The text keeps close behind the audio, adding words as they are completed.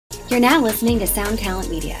You're now listening to Sound Talent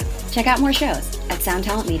Media. Check out more shows at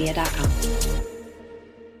soundtalentmedia.com.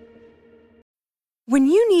 When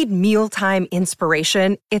you need mealtime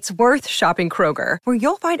inspiration, it's worth shopping Kroger, where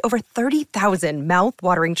you'll find over 30,000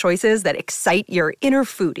 mouth-watering choices that excite your inner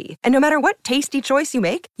foodie. And no matter what tasty choice you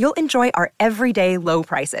make, you'll enjoy our everyday low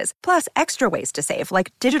prices, plus extra ways to save,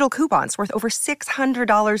 like digital coupons worth over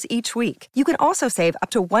 $600 each week. You can also save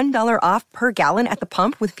up to $1 off per gallon at the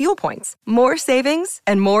pump with fuel points. More savings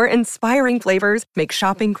and more inspiring flavors make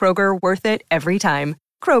shopping Kroger worth it every time.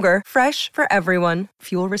 Kroger, fresh for everyone.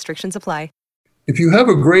 Fuel restrictions apply. If you have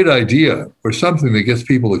a great idea or something that gets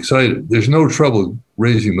people excited, there's no trouble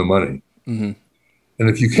raising the money. Mm-hmm. And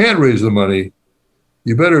if you can't raise the money,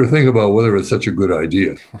 you better think about whether it's such a good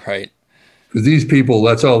idea. Right. Because these people,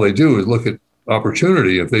 that's all they do is look at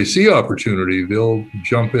opportunity. If they see opportunity, they'll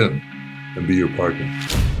jump in and be your partner.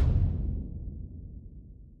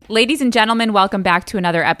 Ladies and gentlemen, welcome back to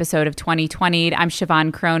another episode of 2020. I'm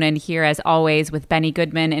Siobhan Cronin here as always with Benny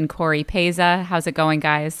Goodman and Corey Peza. How's it going,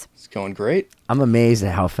 guys? It's going great. I'm amazed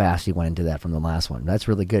at how fast you went into that from the last one. That's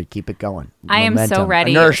really good. Keep it going. I am so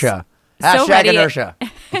ready. Inertia. So Hashtag inertia.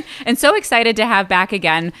 And so excited to have back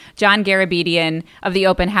again John Garabedian of the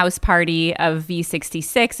Open House Party, of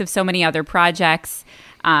V66, of so many other projects.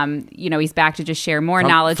 He's back to just share more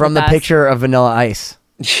knowledge from with the us. Picture of Vanilla Ice.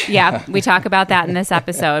 Yeah, we talk about that in this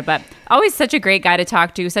episode, but always such a great guy to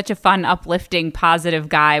talk to, such a fun, uplifting, positive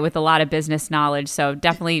guy with a lot of business knowledge. So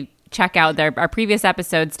definitely check out our previous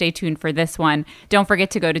episode. Stay tuned for this one. Don't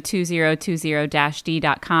forget to go to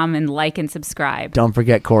 2020-d.com and like and subscribe. Don't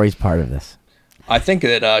forget Corey's part of this. I think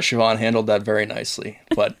that Siobhan handled that very nicely,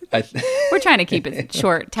 but we're trying to keep it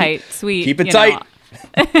short, tight, sweet. Keep it tight.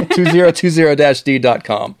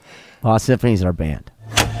 2020-d.com. Lost Symphonies are our band.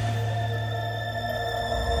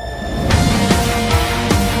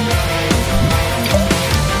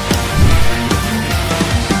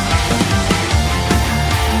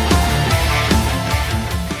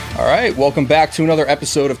 All right, welcome back to another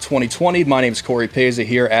episode of 2020. My name is Corey Peza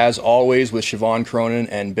here, as always, with Siobhan Cronin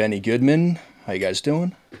and Benny Goodman. How you guys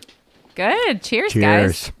doing? Good. Cheers,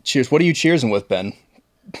 guys. Cheers. What are you cheersing with, Ben?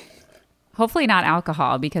 Hopefully not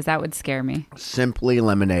alcohol, because that would scare me. Simply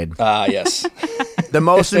lemonade. Yes. The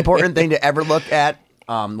most important thing to ever look at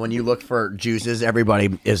when you look for juices,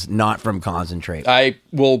 everybody, is not from concentrate. I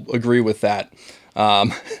will agree with that.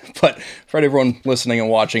 But for everyone listening and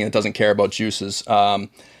watching that doesn't care about juices,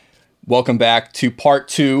 welcome back to part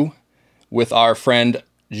 2 with our friend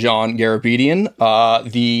John Garabedian,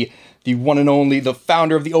 the one and only, the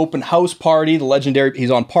founder of the Open House Party, the legendary. He's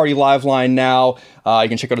on Party Liveline now. You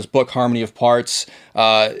can check out his book, Harmony of Parts.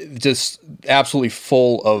 Just absolutely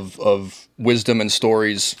full of wisdom and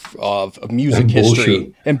stories of music and history.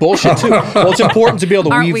 Bullshit. And bullshit, too. Well, it's important to be able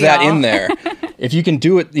to Aren't weave we that all? in there. If you can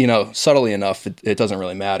do it, subtly enough, it doesn't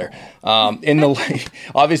really matter.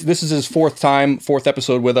 Obviously, this is his fourth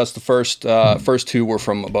episode with us. The first two were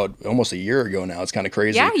from about almost a year ago now. It's kind of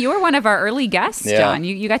crazy. Yeah, you were one of our early guests, Yeah. John.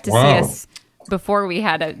 You got to see us before we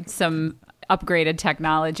had some upgraded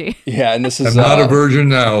technology. Yeah, and this is I'm not a virgin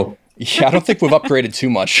now. Yeah, I don't think we've upgraded too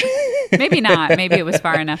much. Maybe not. Maybe it was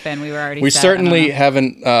far enough in. We were already. We set. certainly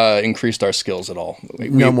haven't increased our skills at all.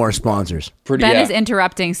 No more sponsors. Ben is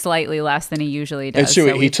interrupting slightly less than he usually does. It's true.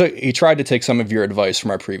 So He tried to take some of your advice from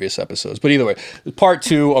our previous episodes, but either way, part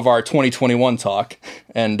 2 of our 2021 talk,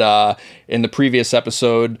 and in the previous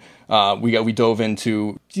episode, we dove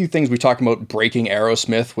into a few things. We talked about breaking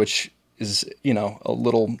Aerosmith, which is a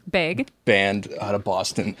little big band out of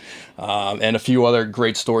Boston, and a few other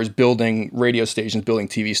great stories, building radio stations, building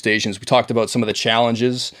TV stations. We talked about some of the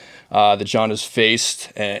challenges that John has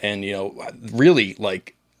faced, and really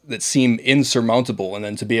that seem insurmountable, and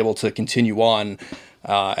then to be able to continue on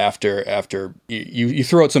after you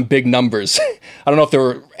throw out some big numbers. I don't know if they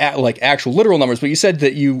were actual literal numbers, but you said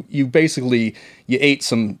that you basically ate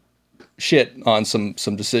some shit on some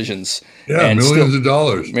decisions. Yeah, and millions of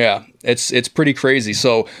dollars. Yeah, it's pretty crazy.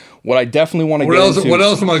 So what I definitely want to get into... What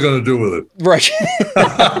else am I going to do with it? Right.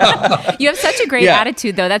 You have such a great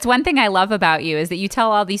attitude, though. That's one thing I love about you, is that you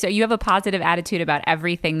tell all these... You have a positive attitude about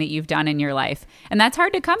everything that you've done in your life. And that's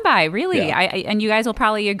hard to come by, really. Yeah. And you guys will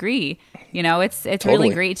probably agree. It's Totally.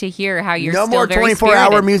 really great to hear how you're No still more very 24-hour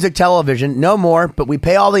spirited. music television. No more, but we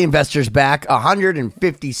pay all the investors back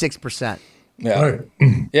 156%. Yeah. Right.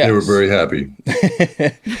 Yeah. They were very happy.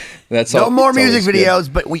 That's No all, more it's music always good.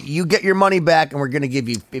 videos, but you get your money back, and we're going to give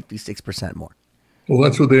you 56% more. Well,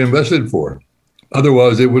 that's what they invested for.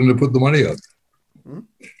 Otherwise, they wouldn't have put the money up.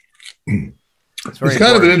 It's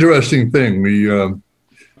kind of an interesting thing. We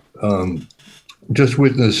just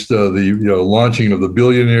witnessed the launching of the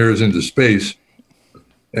billionaires into space,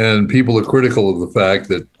 And people are critical of the fact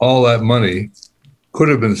that all that money could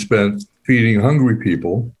have been spent feeding hungry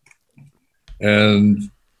people. And,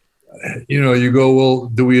 you go, well,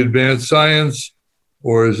 do we advance science,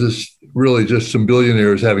 or is this really just some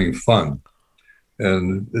billionaires having fun?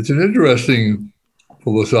 And it's an interesting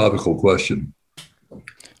philosophical question.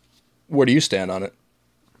 Where do you stand on it?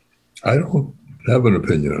 I don't have an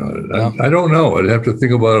opinion on it. No. I don't know. I'd have to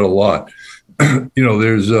think about it a lot.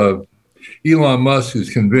 There's Elon Musk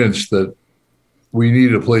is convinced that we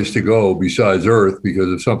need a place to go besides Earth,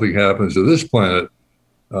 because if something happens to this planet,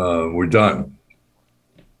 we're done.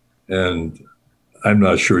 And I'm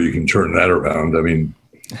not sure you can turn that around. I mean,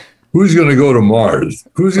 who's going to go to Mars?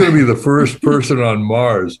 Who's going to be the first person on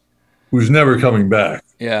Mars who's never coming back?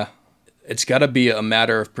 Yeah, it's got to be a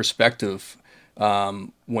matter of perspective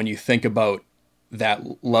when you think about that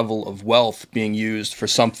level of wealth being used for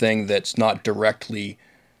something that's not directly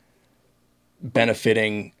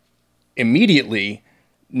benefiting immediately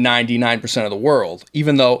 99% of the world.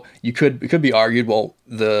 Even though it could be argued, well,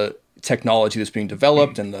 the technology that's being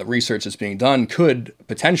developed and the research that's being done could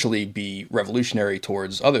potentially be revolutionary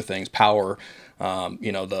towards other things, power,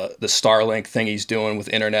 the Starlink thing he's doing with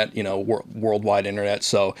internet, worldwide internet.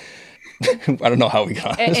 So I don't know how we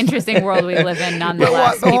got an interesting world we live in,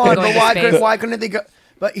 nonetheless. Why couldn't they go?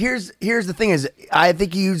 But here's the thing: is I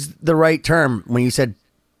think you used the right term when you said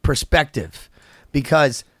perspective,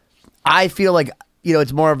 because I feel like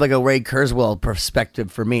it's more of like a Ray Kurzweil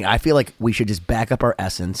perspective for me. I feel like we should just back up our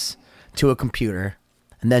essence to a computer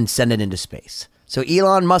and then send it into space. So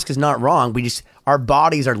Elon Musk is not wrong. Our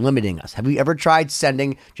bodies are limiting us. Have you ever tried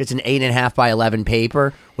sending just an 8.5 by 11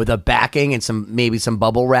 paper with a backing and maybe some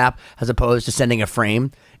bubble wrap, as opposed to sending a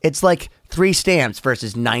frame? It's like 3 stamps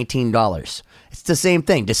versus $19. It's the same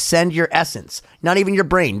thing. Just send your essence, not even your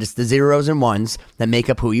brain, just the zeros and ones that make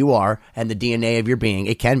up who you are and the DNA of your being.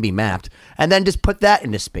 It can be mapped, and then just put that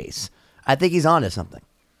into space. I think he's onto something.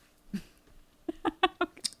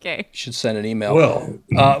 Okay. You should send an email. Well,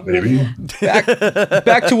 maybe. Back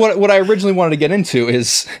to what I originally wanted to get into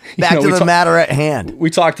is... Back to the matter at hand. We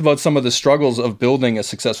talked about some of the struggles of building a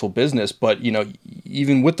successful business, but,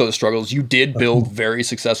 even with those struggles, you did build very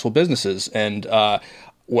successful businesses. And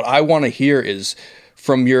what I want to hear is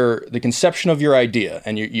from the conception of your idea.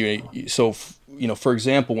 And for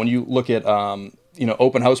example, when you look at,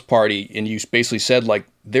 Open House Party, and you basically said, like,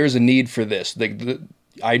 there's a need for this.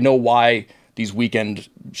 I know why these weekend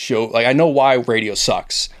I know why radio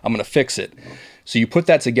sucks. I'm going to fix it. So you put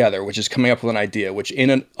that together, which is coming up with an idea, which in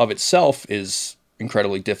and of itself is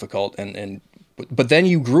incredibly difficult. But then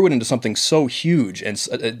you grew it into something so huge and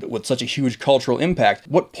with such a huge cultural impact.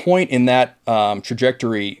 What point in that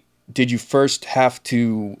trajectory did you first have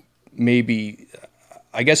to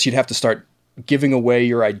I guess you'd have to start giving away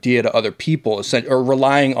your idea to other people, or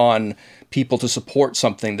relying on people to support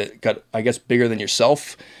something that got, I guess, bigger than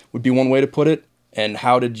yourself would be one way to put it. And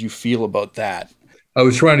how did you feel about that? I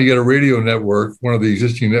was trying to get a radio network, one of the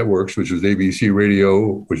existing networks, which was ABC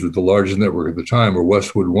Radio, which was the largest network at the time, or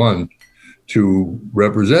Westwood One, to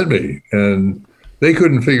represent me. And they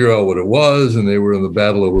couldn't figure out what it was. And they were in the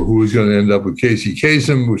battle over who was going to end up with Casey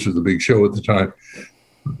Kasem, which was the big show at the time.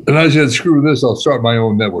 And I said, screw this, I'll start my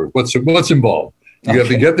own network. What's involved? You have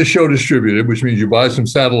to get the show distributed, which means you buy some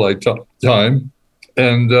satellite time.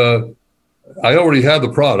 And I already have the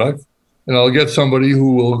product, and I'll get somebody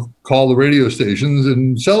who will call the radio stations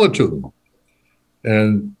and sell it to them.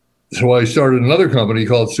 And so I started another company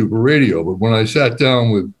called Super Radio. But when I sat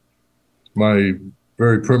down with my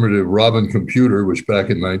very primitive Robin computer, which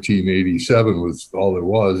back in 1987 was all it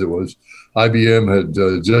was IBM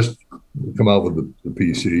had just come out with the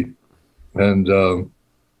PC. And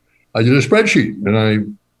I did a spreadsheet,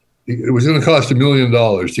 and it was going to cost $1 million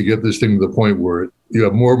to get this thing to the point where you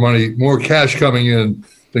have more money, more cash coming in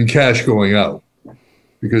than cash going out.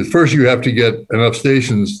 Because first you have to get enough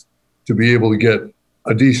stations to be able to get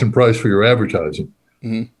a decent price for your advertising.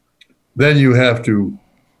 Mm-hmm. Then you have to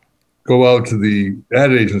go out to the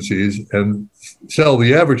ad agencies and sell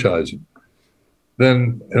the advertising.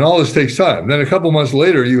 And all this takes time. Then a couple months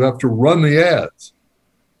later, you have to run the ads.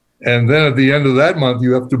 And then at the end of that month,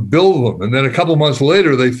 you have to bill them. And then a couple months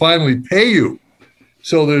later, they finally pay you.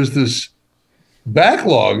 So there's this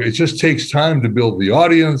backlog. It just takes time to build the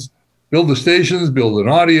audience, build the stations, build an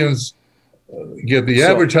audience, get the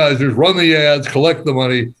advertisers, run the ads, collect the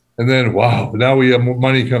money. And then, wow, now we have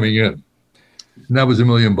money coming in. And that was $1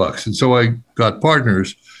 million. And so I got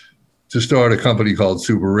partners to start a company called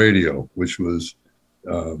Super Radio, which was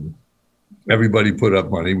everybody put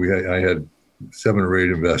up money. I had 7 or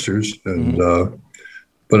 8 investors, and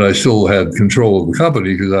but I still had control of the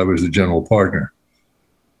company because I was the general partner.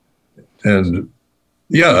 And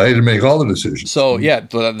yeah, I had to make all the decisions. So yeah,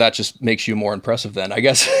 that just makes you more impressive then. I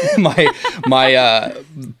guess my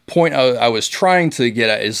point I was trying to get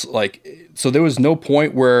at is like, so there was no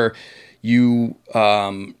point where you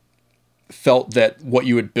felt that what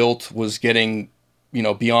you had built was getting,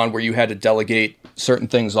 beyond where you had to delegate certain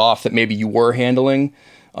things off that maybe you were handling,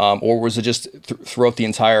 or was it just throughout the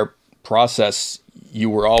entire process you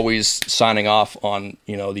were always signing off on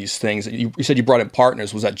these things? You said you brought in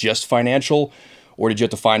partners. Was that just financial? Or did you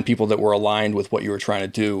have to find people that were aligned with what you were trying to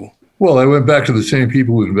do? Well, I went back to the same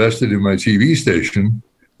people who invested in my TV station,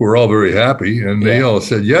 who were all very happy, and they all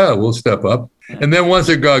said, yeah, we'll step up. And then once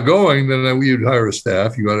it got going, then we would hire a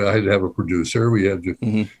staff. I had to have a producer. We had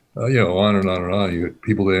to, on and on and on. You had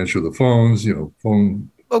people to answer the phones,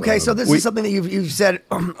 phone. Okay, so this is something that you've said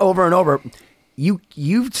over and over.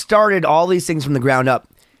 You've started all these things from the ground up.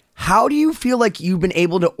 How do you feel like you've been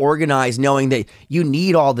able to organize, knowing that you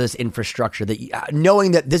need all this infrastructure,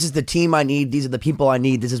 knowing that this is the team I need, these are the people I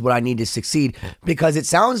need, this is what I need to succeed? Because it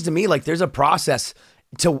sounds to me like there's a process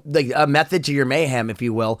to, like, a method to your mayhem, if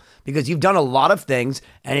you will, because you've done a lot of things,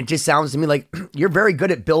 and it just sounds to me like you're very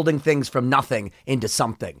good at building things from nothing into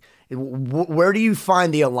something. Where do you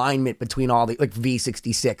find the alignment between all the, like,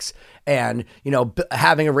 V66 and,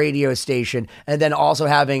 having a radio station, and then also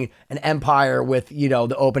having an empire with,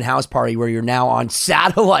 the open house party where you're now on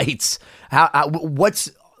satellites?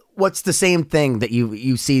 What's the same thing that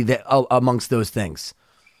you see that amongst those things?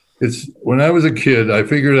 It's when I was a kid, I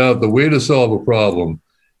figured out the way to solve a problem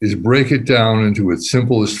is break it down into its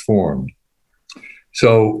simplest form.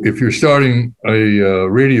 So if you're starting a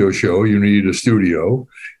radio show, you need a studio,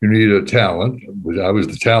 you need a talent, which I was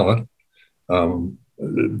the talent.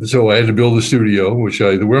 So I had to build a studio,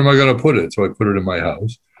 where am I going to put it? So I put it in my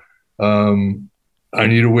house. I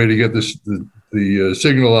need a way to get the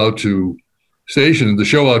signal out to stations, the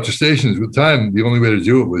show out to stations. At the time, the only way to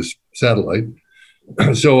do it was satellite.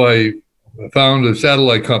 So I found a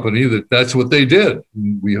satellite company that's what they did.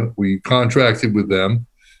 We contracted with them,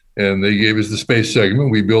 and they gave us the space segment.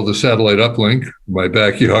 We built a satellite uplink in my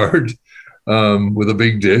backyard with a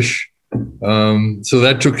big dish. So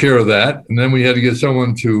that took care of that. And then we had to get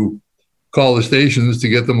someone to call the stations to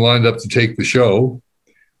get them lined up to take the show.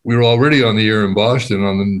 We were already on the air in Boston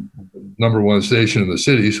on the #1 station in the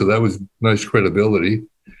city, so that was nice credibility.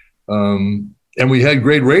 And we had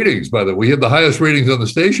great ratings, by the way. We had the highest ratings on the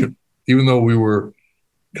station, even though we were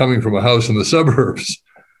coming from a house in the suburbs.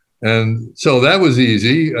 And so that was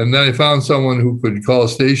easy. And then I found someone who could call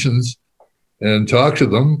stations and talk to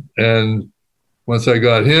them. And once I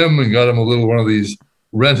got him and got him one of these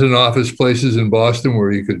rent an office places in Boston where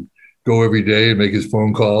he could go every day and make his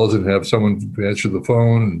phone calls and have someone answer the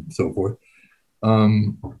phone and so forth.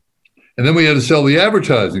 And then we had to sell the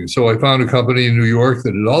advertising. So I found a company in New York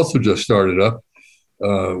that had also just started up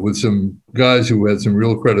with some guys who had some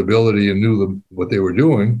real credibility and knew what they were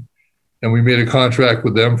doing. And we made a contract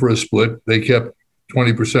with them for a split. They kept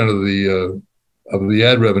 20% of the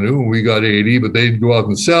ad revenue, and we got 80. But they'd go out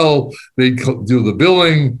and sell. They'd do the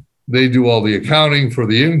billing. They'd do all the accounting for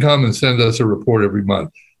the income and send us a report every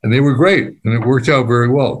month. And they were great, and it worked out very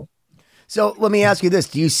well. So let me ask you this.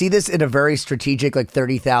 Do you see this in a very strategic, like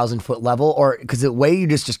 30,000 foot level? Or because the way you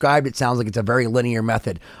just described it sounds like it's a very linear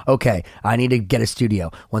method. Okay, I need to get a studio.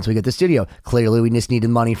 Once we get the studio, clearly we just needed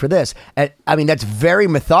money for this. And I mean, that's very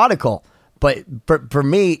methodical. But for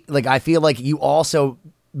me, like, I feel like you also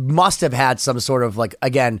must have had some sort of, like,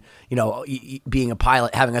 again, being a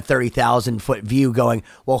pilot, having a 30,000 foot view going,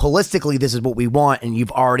 well, holistically, this is what we want. And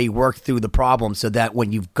you've already worked through the problem so that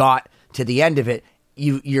when you've got to the end of it,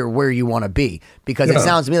 you're where you want to be. Because it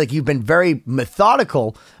sounds to me like you've been very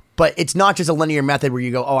methodical, but it's not just a linear method where you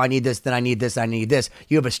go, oh, I need this, then I need this, I need this.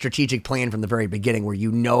 You have a strategic plan from the very beginning where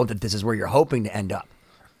you know that this is where you're hoping to end up.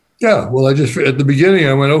 Yeah, well, at the beginning,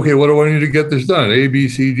 I went, okay, what do I need to get this done? A, B,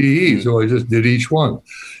 C, D, E. So I just did each one.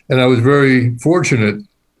 And I was very fortunate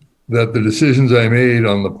that the decisions I made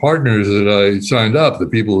on the partners that I signed up, the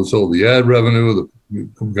people who sold the ad revenue,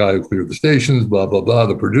 the guy who cleared the stations, blah, blah, blah,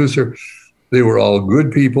 the producer, they were all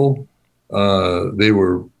good people. They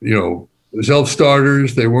were,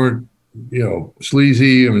 self-starters. They weren't,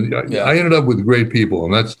 sleazy. I mean, I ended up with great people,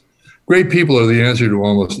 and great people are the answer to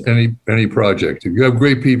almost any project. If you have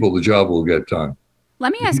great people, the job will get done.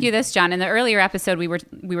 Let me ask you this, John. In the earlier episode, we were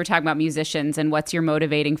talking about musicians and what's your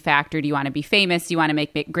motivating factor. Do you want to be famous? Do you want to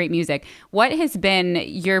make great music? What has been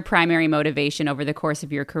your primary motivation over the course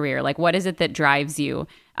of your career? Like, what is it that drives you?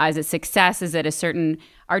 Is it success? Is it a certain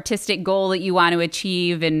artistic goal that you want to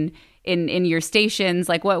achieve in your stations?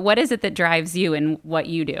 Like, what is it that drives you in what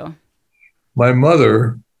you do? My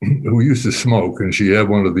mother, who used to smoke, and she had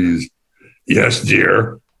one of these Yes,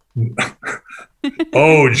 dear.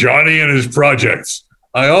 Oh, Johnny and his projects.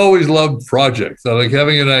 I always loved projects. I like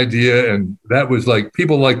having an idea, and that was like,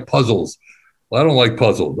 people like puzzles. Well, I don't like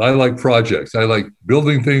puzzles. I like projects. I like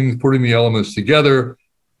building things, putting the elements together,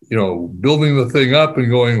 building the thing up and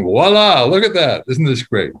going, voila, look at that. Isn't this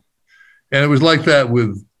great? And it was like that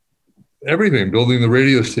with everything, building the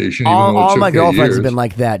radio station. All my girlfriends have been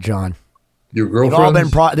like that, John. Your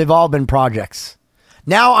girlfriends? They've all been projects.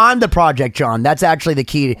 Now I'm the project, John. That's actually the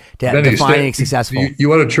key to defining successful. You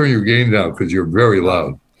want to turn your gain down because you're very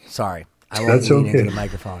loud. Sorry. I won't lean into the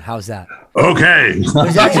microphone. How's that? Okay.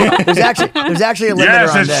 There's actually a limiter yes,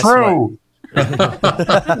 on this. Yes, it's true.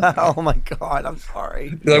 Oh my God, I'm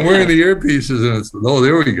sorry. I'm wearing the earpieces and it's,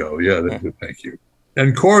 there we go. Yeah, thank you.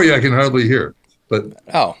 And Corey, I can hardly hear. But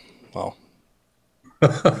oh, well.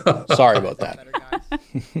 Sorry about that.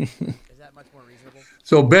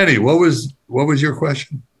 So Benny, what was your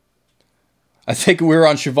question? I think we were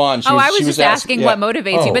on Siobhan. I was just asking what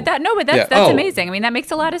motivates you, but that's amazing. I mean, that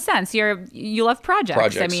makes a lot of sense. You love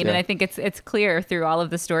projects. I mean, and I think it's clear through all of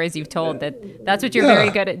the stories you've told that that's what you're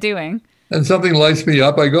very good at doing. And something lights me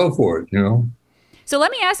up, I go for it. So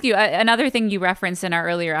let me ask you, another thing you referenced in our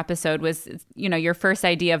earlier episode was, your first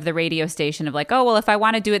idea of the radio station of like, oh, well, if I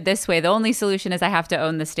want to do it this way, the only solution is I have to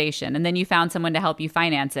own the station. And then you found someone to help you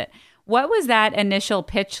finance it. What was that initial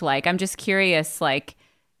pitch like? I'm just curious,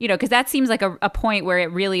 because that seems like a point where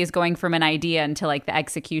it really is going from an idea into like the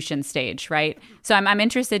execution stage, right? So I'm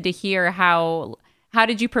interested to hear how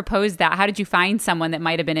did you propose that? How did you find someone that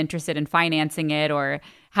might have been interested in financing it, or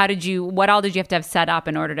what all did you have to have set up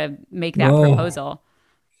in order to make that proposal?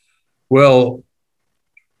 Well,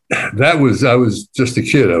 I was just a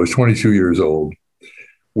kid. I was 22 years old,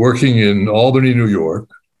 working in Albany, New York,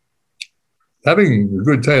 having a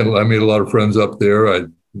good time. I made a lot of friends up there.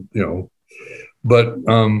 But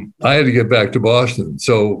I had to get back to Boston.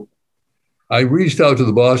 So I reached out to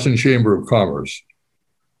the Boston Chamber of Commerce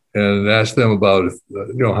and asked them about,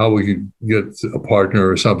 how we could get a partner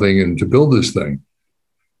or something and to build this thing.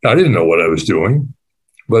 I didn't know what I was doing,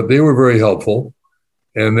 but they were very helpful.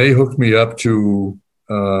 And they hooked me up to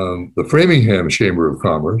the Framingham Chamber of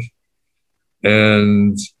Commerce.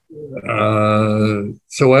 And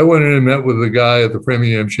so I went in and met with the guy at the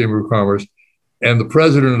Framingham Chamber of Commerce and the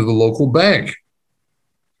president of the local bank.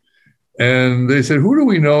 And they said, who do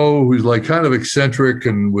we know who's like kind of eccentric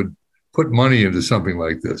and would put money into something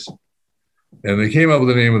like this? And they came up with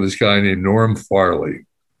the name of this guy named Norm Farley.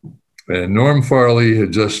 And Norm Farley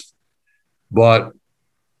had just bought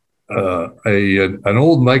an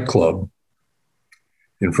old nightclub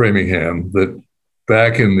in Framingham that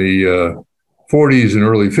back in the 40s and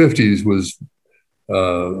early 50s was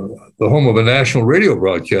the home of a national radio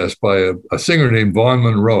broadcast by a singer named Vaughn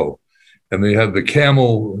Monroe. And they had the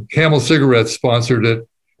Camel cigarettes sponsored it.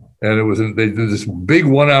 And they did this big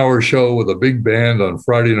 1 hour show with a big band on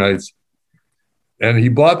Friday nights. And he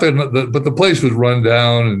bought but the place was run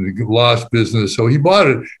down and lost business. So he bought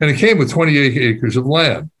it, and it came with 28 acres of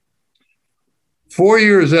land. 4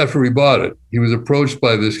 years after he bought it, he was approached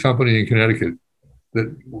by this company in Connecticut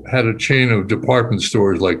that had a chain of department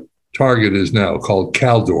stores like Target is now, called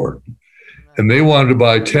Caldor. And they wanted to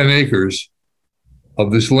buy 10 acres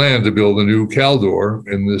of this land to build a new Caldor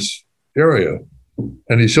in this area.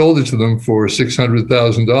 And he sold it to them for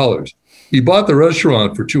 $600,000. He bought the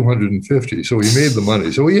restaurant for $250,000, so he made the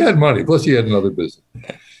money. So he had money, plus he had another business.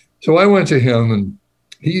 So I went to him, and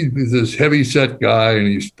he was this heavy-set guy, and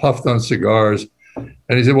he's puffed on cigars.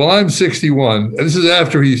 And he said, well, I'm 61. And this is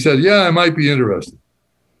after he said, yeah, I might be interested.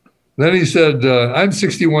 Then he said, I'm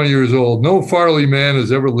 61 years old. No Farley man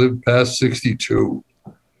has ever lived past 62.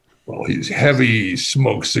 Well, he's heavy,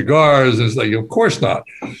 smokes cigars. And it's like, of course not.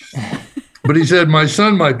 But he said, my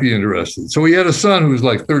son might be interested. So he had a son who was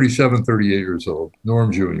like 37, 38 years old,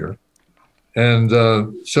 Norm Jr. And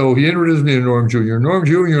so he introduced me to Norm Jr. Norm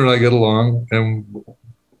Jr. and I get along. And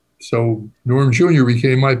so Norm Jr.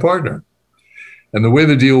 became my partner. And the way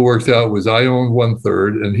the deal worked out was I owned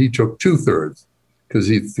 1/3 and he took 2/3 because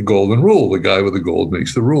it's the golden rule. The guy with the gold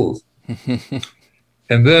makes the rules.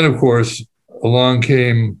 And then, of course, along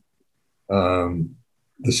came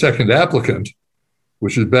the second applicant,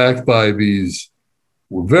 which is backed by these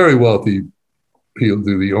very wealthy people,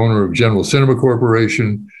 the owner of General Cinema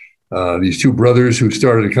Corporation, these two brothers who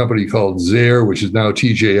started a company called Zayre, which is now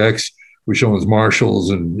TJX, which owns Marshalls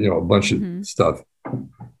and a bunch of stuff.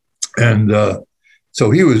 And so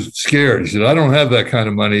he was scared. He said, I don't have that kind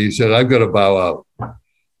of money. He said, I've got to bow out.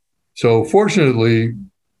 So fortunately,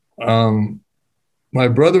 my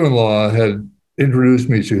brother-in-law had introduced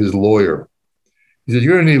me to his lawyer. He said,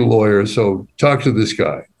 "You're going to need a lawyer, so talk to this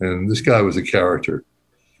guy." And this guy was a character.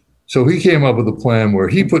 So he came up with a plan where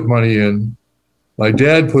he put money in. My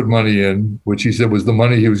dad put money in, which he said was the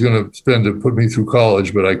money he was going to spend to put me through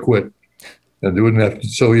college, but I quit and wouldn't have to.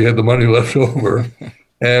 So he had the money left over.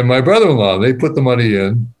 And my brother-in-law, they put the money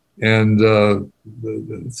in. And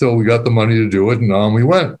so we got the money to do it, and on we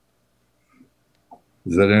went.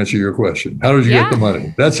 Does that answer your question? How did you get the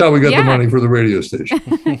money? That's how we got the money for the radio station.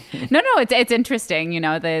 No, it's interesting. You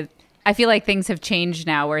know, I feel like things have changed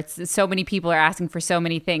now where it's so many people are asking for so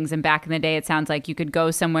many things. And back in the day, it sounds like you could go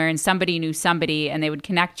somewhere and somebody knew somebody and they would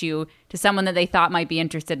connect you to someone that they thought might be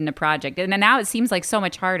interested in a project. And now it seems like so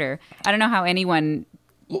much harder. I don't know how anyone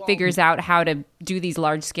figures out how to do these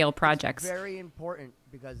large scale projects. It's very important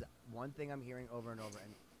because one thing I'm hearing over and over.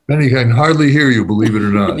 Benny can hardly hear you, believe it or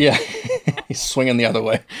not. Yeah, he's swinging the other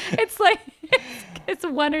way. It's like it's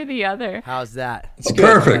one or the other. How's that? It's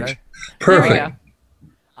perfect. Perfect.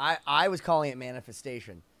 I was calling it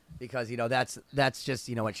manifestation because, you know, that's just,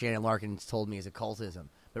 you know, what Shannon Larkin's told me is occultism.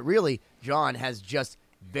 But really, John has just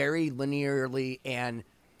very linearly and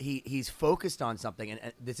he's focused on something.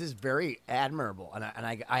 And this is very admirable. And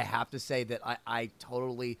I have to say that I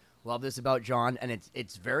totally love this about John. And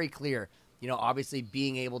it's very clear, you know, obviously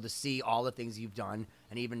being able to see all the things you've done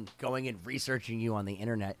and even going and researching you on the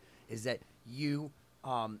internet is that you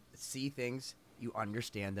see things. You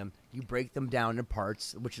understand them. You break them down in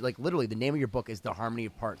parts, which, like, literally the name of your book is The Harmony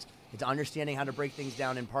of Parts. It's understanding how to break things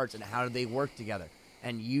down in parts and how do they work together.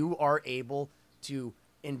 And you are able to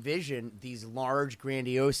envision these large,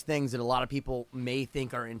 grandiose things that a lot of people may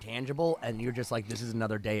think are intangible, and you're just like, this is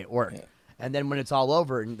another day at work. Yeah. And then when it's all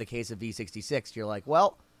over, in the case of V66, you're like,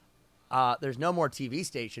 well, there's no more TV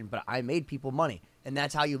station, but I made people money. And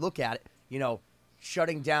that's how you look at it, you know,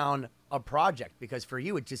 shutting down a project, because for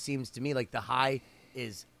you it just seems to me like the high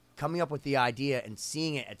is coming up with the idea and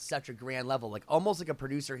seeing it at such a grand level, like almost like a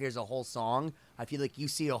producer hears a whole song. I feel like you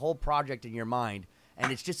see a whole project in your mind,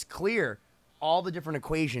 and it's just clear all the different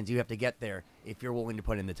equations you have to get there if you're willing to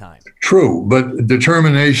put in the time. True, but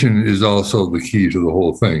determination is also the key to the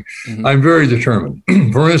whole thing. Mm-hmm. I'm very determined.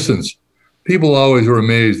 For instance, people always were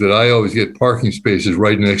amazed that I always get parking spaces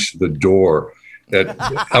right next to the door at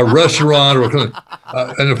a restaurant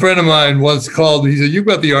and a friend of mine once called me. He said, "You've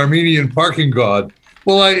got the Armenian parking god."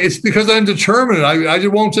 Well, it's because I'm determined. I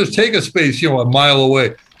won't just take a space, a mile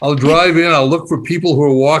away. I'll drive in. I'll look for people who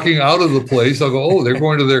are walking out of the place. I'll go, "Oh, they're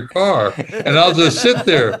going to their car," and I'll just sit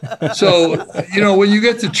there. So, when you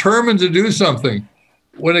get determined to do something,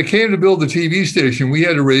 when it came to build the TV station, we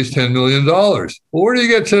had to raise $10 million. Well, where do you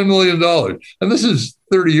get $10 million? And this is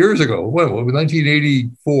 30 years ago. What,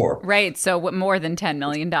 1984? Right. So more than $10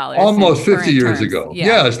 million. Almost 50 years ago.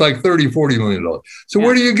 Yeah, it's like $30-40 million. So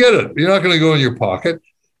where do you get it? You're not going to go in your pocket.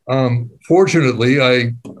 Fortunately,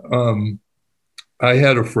 I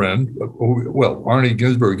had a friend. Arnie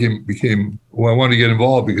Ginsberg became who I wanted to get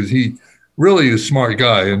involved because he really is a smart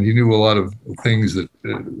guy and he knew a lot of things that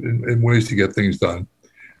in ways to get things done.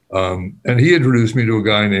 And he introduced me to a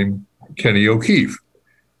guy named Kenny O'Keefe.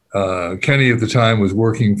 Kenny at the time was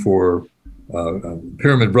working for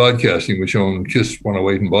Pyramid Broadcasting, which owned KISS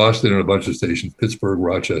 108 in Boston and a bunch of stations, Pittsburgh,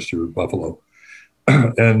 Rochester, Buffalo.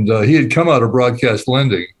 And he had come out of broadcast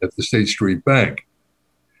lending at the State Street Bank.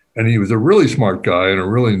 And he was a really smart guy and a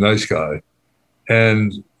really nice guy.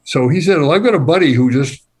 And so he said, "Well, I've got a buddy who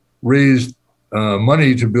just raised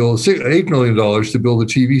money to build $8 million to build a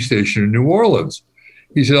TV station in New Orleans."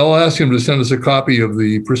 He said, "I'll ask him to send us a copy of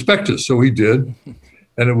the prospectus." So he did.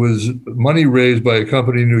 And it was money raised by a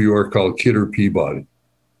company in New York called Kidder Peabody.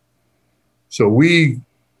 So we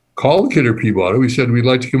called Kidder Peabody. We said, "We'd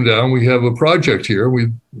like to come down. We have a project here.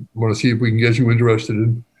 We want to see if we can get you interested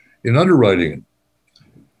in underwriting it."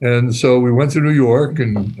 And so we went to New York,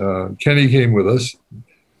 and Kenny came with us.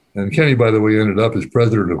 And Kenny, by the way, ended up as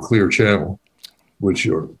president of Clear Channel, which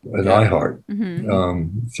are an iHeart.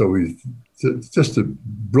 Mm-hmm. So he's just a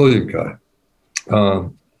brilliant guy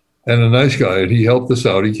and a nice guy. And he helped us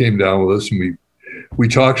out. He came down with us, and we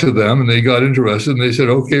talked to them, and they got interested, and they said,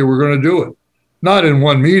 "Okay, we're going to do it." Not in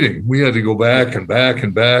one meeting. We had to go back and back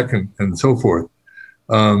and back and so forth.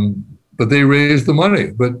 But they raised the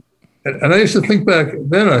money. And I used to think back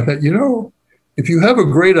then, I thought, if you have a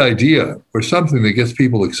great idea or something that gets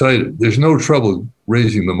people excited, there's no trouble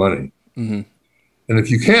raising the money. Mm-hmm. And if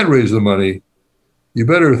you can't raise the money, you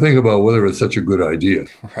better think about whether it's such a good idea.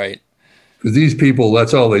 Right. Because these people,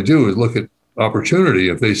 that's all they do is look at opportunity.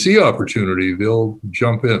 If they see opportunity, they'll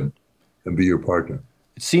jump in and be your partner.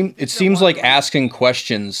 It seems like asking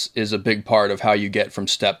questions is a big part of how you get from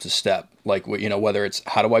step to step. Like, whether it's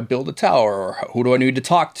how do I build a tower or who do I need to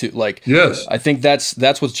talk to? Like, yes, I think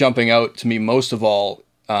that's what's jumping out to me most of all.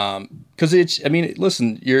 Because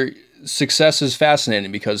listen, your success is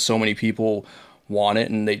fascinating because so many people want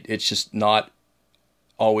it, and it's just not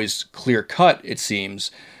always clear cut, it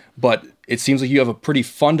seems. But it seems like you have a pretty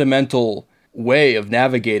fundamental way of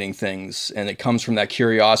navigating things, and it comes from that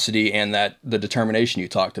curiosity and the determination you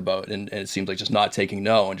talked about, and it seems like just not taking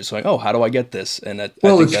no and just going, oh, how do I get this? And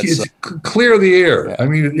it's clear the air. Yeah. I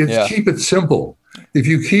mean, keep it simple. If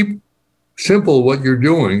you keep simple what you're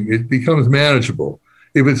doing, it becomes manageable.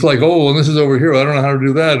 If it's like, oh, well, this is over here, I don't know how to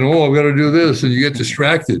do that, and oh, I've got to do this, and you get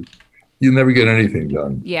distracted, you'll never get anything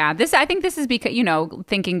done. Yeah, I think this is because,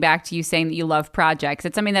 thinking back to you saying that you love projects,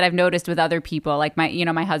 it's something that I've noticed with other people. Like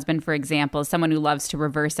my husband, for example, is someone who loves to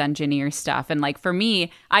reverse engineer stuff. And like for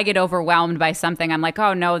me, I get overwhelmed by something. I'm like,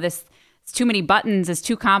 oh no, it's too many buttons, it's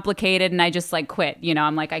too complicated, and I just like quit.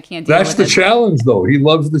 I'm like, I can't deal with it. That's the challenge, though. He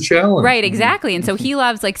loves the challenge. Right, exactly. And so he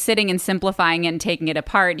loves like sitting and simplifying it and taking it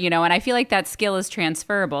apart, and I feel like that skill is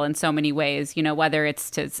transferable in so many ways, whether it's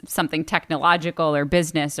to something technological or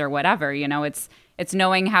business or whatever, it's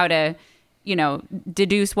knowing how to,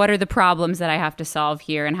 deduce what are the problems that I have to solve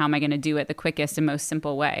here and how am I going to do it the quickest and most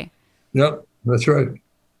simple way. Yep, that's right.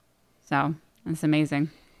 So that's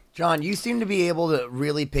amazing. John, you seem to be able to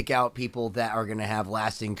really pick out people that are going to have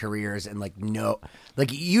lasting careers and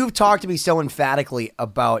you've talked to me so emphatically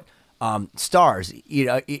about stars,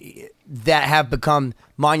 that have become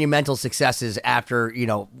monumental successes after,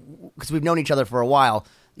 because we've known each other for a while.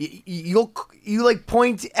 You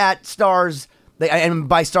point at stars. And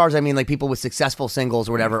by stars, I mean like people with successful singles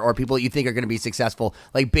or whatever, or people you think are going to be successful.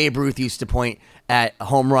 Like Babe Ruth used to point at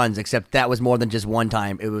home runs, except that was more than just one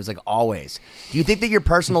time. It was like always. Do you think that your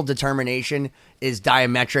personal determination is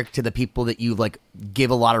diametric to the people that you like give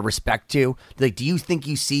a lot of respect to? Like, do you think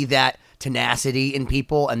you see that tenacity in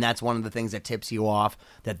people, and that's one of the things that tips you off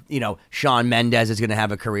that Shawn Mendes is going to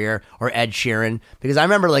have a career, or Ed Sheeran? Because I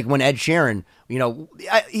remember like when Ed Sheeran,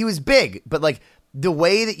 he was big, but like the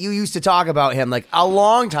way that you used to talk about him like a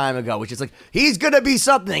long time ago, which is like, he's going to be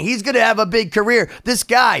something. He's going to have a big career, this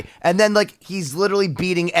guy. And then like he's literally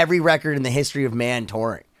beating every record in the history of man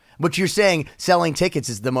touring. What you're saying, selling tickets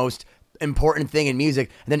is the most important thing in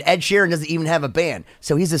music. And then Ed Sheeran doesn't even have a band.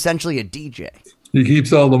 So he's essentially a DJ. He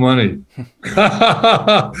keeps all the money.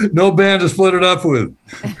 No band to split it up with.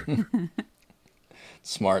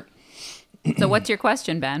 Smart. So what's your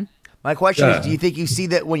question, Ben? My question is, do you think you see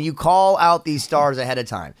that when you call out these stars ahead of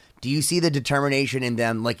time, do you see the determination in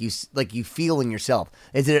them like you feel in yourself?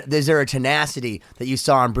 Is there a tenacity that you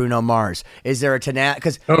saw in Bruno Mars? Is there a tenacity?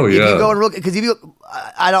 Because if you go and look, because if you,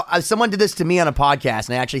 someone did this to me on a podcast,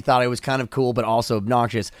 and I actually thought it was kind of cool, but also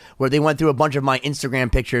obnoxious, where they went through a bunch of my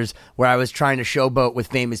Instagram pictures where I was trying to showboat with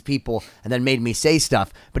famous people, and then made me say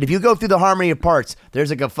stuff. But if you go through the harmony of parts,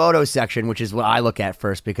 there's like a photo section, which is what I look at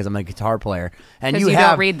first because I'm a guitar player, and you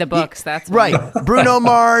don't read the books. That's right. Bruno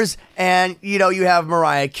Mars, and you have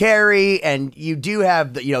Mariah Carey, and you do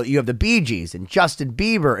have you have the Bee Gees and Justin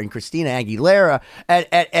Bieber and Christina Aguilera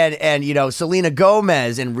and Selena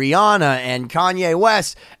Gomez and Rihanna and Kanye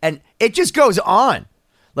West, and it just goes on.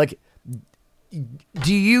 Like,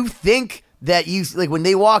 do you think that when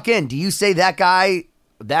they walk in, do you say that guy,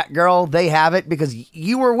 that girl, they have it? Because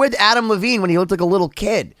you were with Adam Levine when he looked like a little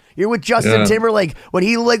kid. You're with Justin Timberlake when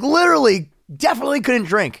he literally definitely couldn't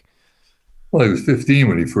drink. Well, he was 15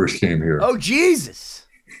 when he first came here. Oh, Jesus.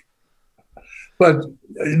 But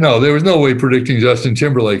no, there was no way predicting Justin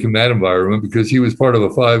Timberlake in that environment because he was part of a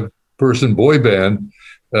 5-person boy band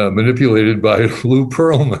manipulated by Lou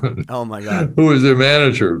Pearlman. Oh, my God. Who was their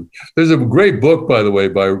manager. There's a great book, by the way,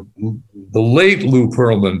 by the late Lou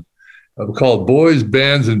Pearlman called Boys,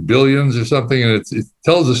 Bands, and Billions or something. And it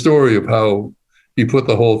tells the story of how he put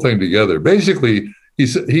the whole thing together. Basically, he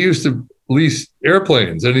used to lease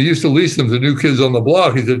airplanes, and he used to lease them to New Kids on the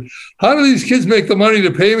Block. He said, how do these kids make the money to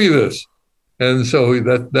pay me this? And so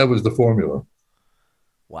that was the formula.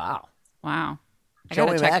 Wow. I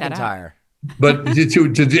Joey McIntyre. But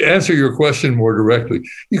to answer your question more directly,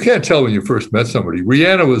 you can't tell when you first met somebody.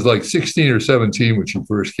 Rihanna was like 16 or 17 when she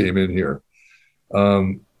first came in here.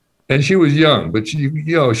 And she was young, but she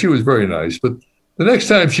was very nice. But the next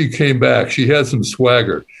time she came back, she had some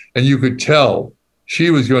swagger, and you could tell she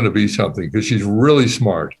was going to be something because she's really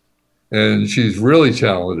smart and she's really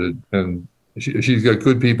talented, and she's got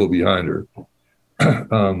good people behind her.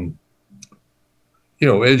 Ed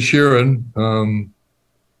Sheeran,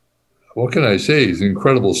 what can I say? He's an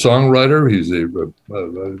incredible songwriter. He's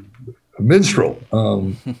a minstrel.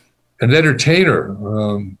 an entertainer.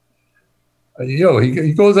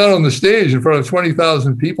 He goes out on the stage in front of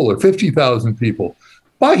 20,000 people or 50,000 people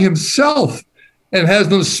by himself and has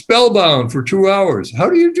them spellbound for 2 hours. How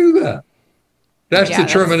do you do that? That's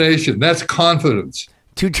determination. That's confidence.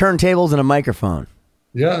 2 turntables and a microphone.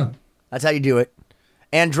 Yeah. That's how you do it.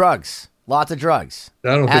 And drugs. Lots of drugs. I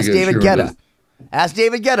don't Ask think David Guetta. Ask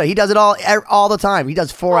David Guetta. He does it all the time. He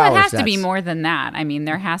does 4 hour It has sets. to be more than that. I mean,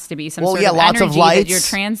 there has to be some lots energy of lights, that you're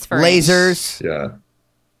transferring. lasers. Yeah.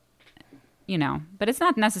 But it's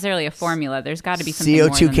not necessarily a formula. There's got to be something CO2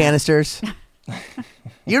 more than canisters.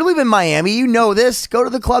 You live in Miami. You know this. Go to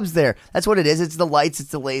the clubs there. That's what it is. It's the lights.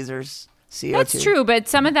 It's the lasers. CO2. That's true, but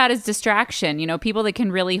some of that is distraction. People that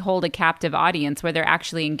can really hold a captive audience where they're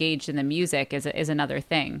actually engaged in the music is another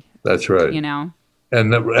thing. That's right.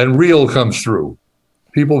 And real comes through.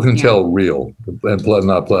 People can tell real and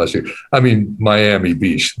not plastic. I mean, Miami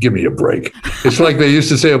Beach, give me a break. It's like they used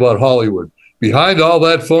to say about Hollywood. Behind all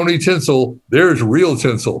that phony tinsel, there's real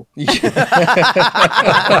tinsel. That's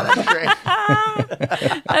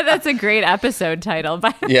a great episode title.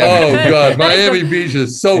 Oh, God. Miami Beach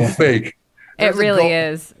is so fake. It really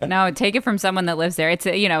is. No, take it from someone that lives there.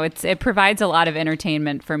 It provides a lot of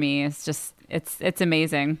entertainment for me. It's just, it's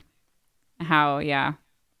amazing how, you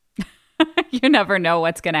never know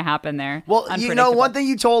what's going to happen there. Well, one thing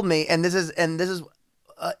you told me, and this is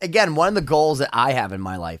again, one of the goals that I have in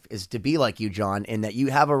my life is to be like you, John, in that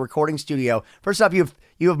you have a recording studio. First off, you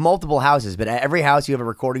have multiple houses, but at every house you have a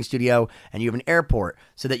recording studio and you have an airport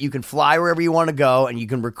so that you can fly wherever you want to go and you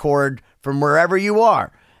can record from wherever you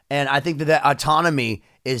are. And I think that autonomy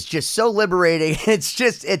is just so liberating.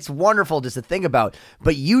 It's wonderful just to think about.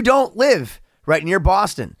 But you don't live right near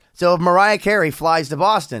Boston. So if Mariah Carey flies to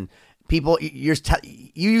Boston, people, you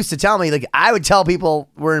used to tell me, like, I would tell people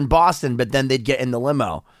we're in Boston, but then they'd get in the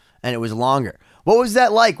limo and it was longer. What was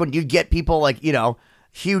that like when you get people like,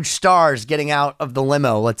 huge stars getting out of the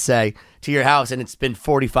limo, let's say, to your house and it's been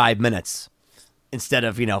 45 minutes instead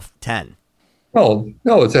of, 10? Oh,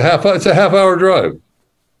 no, it's a half hour drive.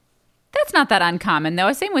 That's not that uncommon,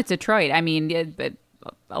 though. Same with Detroit. I mean,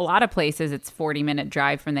 a lot of places it's 40-minute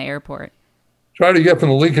drive from the airport. Try to get from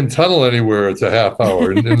the Lincoln Tunnel anywhere, it's a half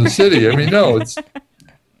hour. In the city, I mean,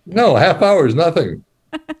 a half hour is nothing.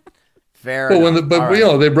 Fair enough.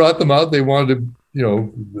 But they brought them out. They wanted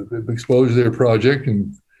to, expose their project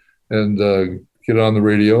and get on the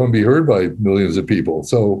radio and be heard by millions of people.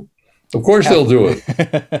 So, of course, they'll do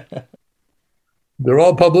it. They're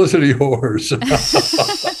all publicity whores.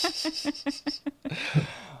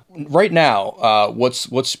 Right now,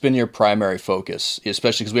 what's been your primary focus,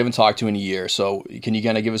 especially because we haven't talked to you in a year? So can you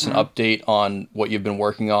kind of give us an update on what you've been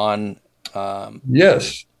working on?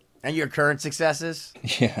 Yes. And your current successes?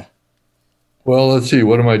 Yeah. Well, let's see.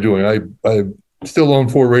 What am I doing? I still own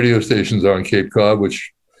 4 radio stations on Cape Cod,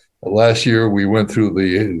 which last year we went through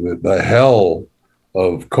the hell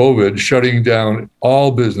of COVID, shutting down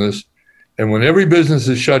all business. And when every business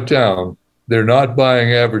is shut down, they're not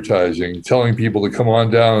buying advertising, telling people to come on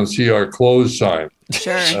down and see our closed sign.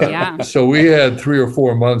 Sure, yeah. So we had 3 or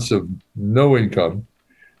 4 months of no income,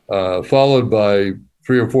 followed by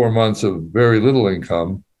 3 or 4 months of very little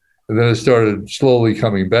income. And then it started slowly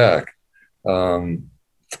coming back.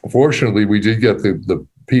 Fortunately, we did get the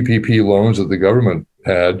PPP loans that the government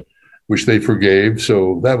had, which they forgave.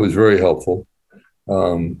 So that was very helpful.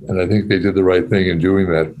 And I think they did the right thing in doing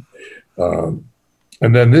that.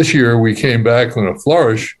 And then this year we came back on a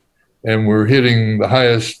flourish and we're hitting the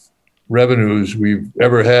highest revenues we've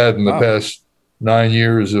ever had in the past 9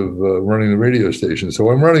 years of running the radio station. So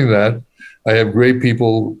I'm running that. I have great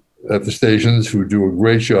people at the stations who do a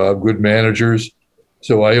great job, good managers.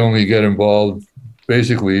 So I only get involved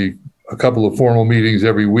basically a couple of formal meetings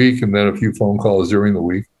every week and then a few phone calls during the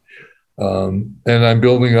week. And I'm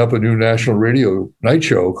building up a new national radio night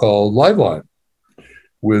show called Liveline,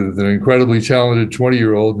 with an incredibly talented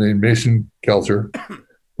 20-year-old named Mason Kelter,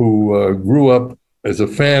 who grew up as a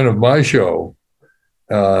fan of my show.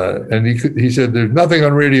 And he said, there's nothing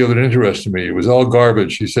on radio that interested me. It was all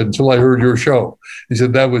garbage. He said, until I heard your show. He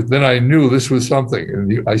said, then I knew this was something.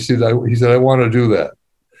 And he said, I want to do that.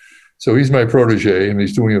 So he's my protege and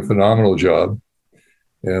he's doing a phenomenal job.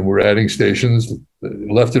 And we're adding stations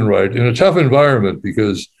left and right in a tough environment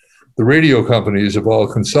because the radio companies have all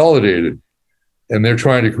consolidated and they're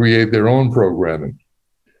trying to create their own programming.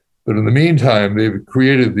 But in the meantime, they've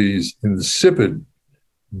created these insipid,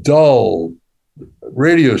 dull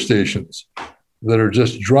radio stations that are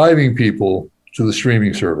just driving people to the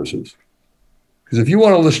streaming services. Because if you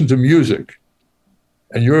want to listen to music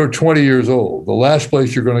and you're 20 years old, the last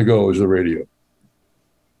place you're going to go is the radio.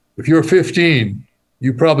 If you're 15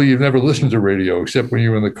 you've never listened to radio except when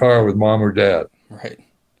you were in the car with mom or dad. Right.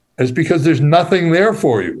 It's because there's nothing there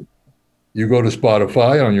for you. You go to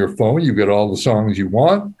Spotify on your phone, you get all the songs you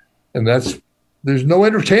want, and there's no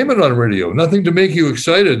entertainment on radio, nothing to make you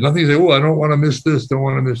excited, nothing to say, oh, I don't want to miss this, don't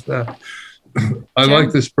want to miss that. I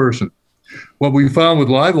like this person. What we found with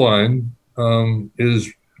Liveline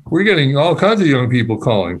is we're getting all kinds of young people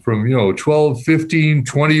calling from, 12, 15,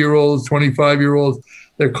 20-year-olds, 25-year-olds.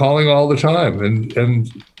 They're calling all the time.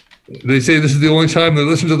 And they say this is the only time they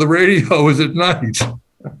listen to the radio is at night.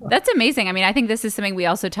 That's amazing. I mean, I think this is something we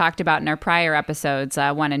also talked about in our prior episodes,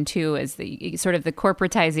 1 and 2, is the sort of the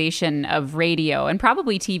corporatization of radio and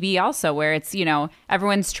probably TV also, where it's,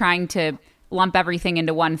 everyone's trying to lump everything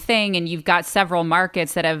into one thing, and you've got several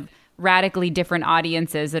markets that have radically different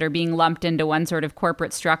audiences that are being lumped into one sort of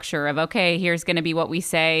corporate structure of, okay, here's going to be what we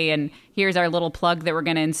say, and here's our little plug that we're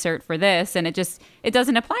going to insert for this, and it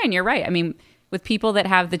doesn't apply. And you're right. I mean, with people that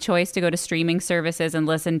have the choice to go to streaming services and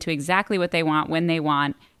listen to exactly what they want when they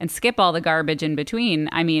want and skip all the garbage in between,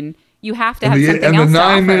 I mean, you have to have something else to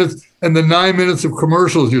offer. And the 9 minutes of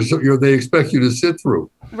commercials they expect you to sit through.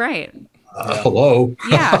 Right. Hello.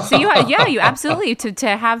 Yeah. So you absolutely,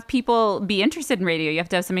 to have people be interested in radio, you have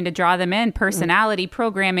to have something to draw them in, personality,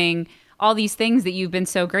 programming, all these things that you've been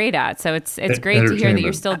so great at. So it's great to hear that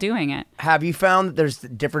you're still doing it. Have you found that there's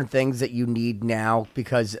different things that you need now?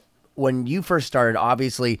 Because when you first started,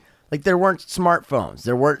 obviously, like, there weren't smartphones.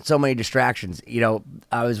 There weren't so many distractions.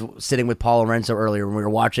 I was sitting with Paul Lorenzo earlier when we were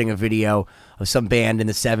watching a video of some band in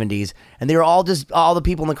the 70s, and they were all the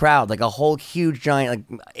people in the crowd, like a whole huge, giant,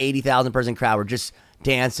 like 80,000 person crowd were just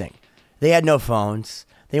dancing. They had no phones.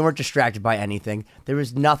 They weren't distracted by anything. There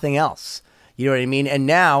was nothing else. You know what I mean? And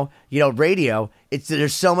now, radio,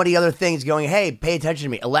 there's so many other things going, hey, pay attention to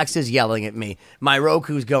me. Alexa's yelling at me. My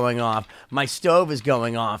Roku's going off. My stove is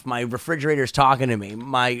going off. My refrigerator's talking to me.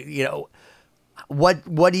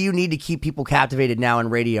 What do you need to keep people captivated now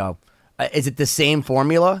in radio? Is it the same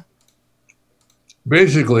formula?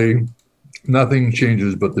 Basically, nothing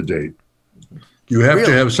changes but the date. You have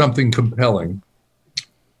to have something compelling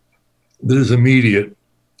that is immediate,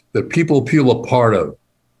 that people feel a part of.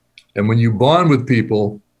 And when you bond with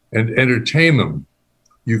people and entertain them,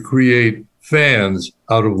 you create fans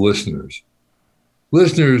out of listeners.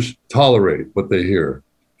 Listeners tolerate what they hear.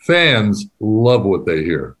 Fans love what they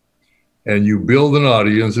hear. And you build an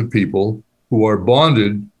audience of people who are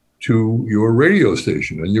bonded to your radio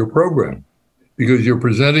station and your program, because you're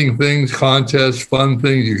presenting things, contests, fun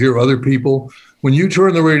things. You hear other people. When you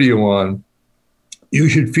turn the radio on, you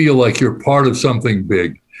should feel like you're part of something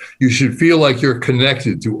big. You should feel like you're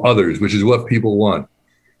connected to others, which is what people want.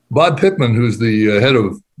 Bob Pittman, who's the head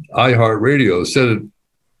of iHeartRadio, said it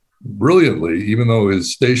brilliantly, even though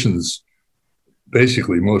his stations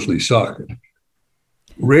basically mostly suck.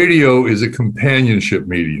 Radio is a companionship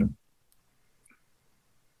medium.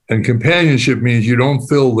 And companionship means you don't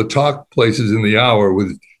fill the talk places in the hour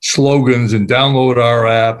with slogans and download our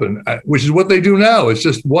app, and which is what they do now. It's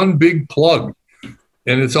just one big plug,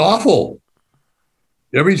 and it's awful.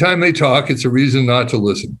 Every time they talk, it's a reason not to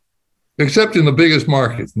listen, except in the biggest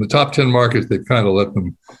markets. In the top 10 markets, they've kind of let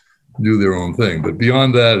them do their own thing. But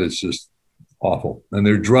beyond that, it's just awful. And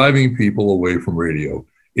they're driving people away from radio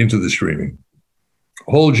into the streaming.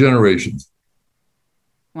 Whole generations.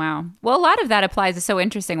 Wow. Well, a lot of that applies. It's so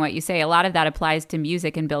interesting what you say. A lot of that applies to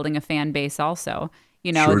music and building a fan base also.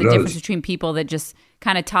 Sure the does. difference between people that just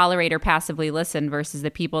kind of tolerate or passively listen versus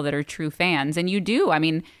the people that are true fans. And you do. I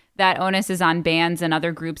mean, that onus is on bands and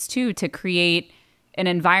other groups too, to create an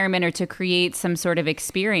environment or to create some sort of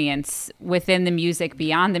experience within the music,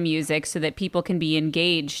 beyond the music, so that people can be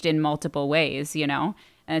engaged in multiple ways, And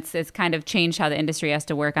it's kind of changed how the industry has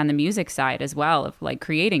to work on the music side as well, of like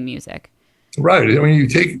creating music. Right. I mean, you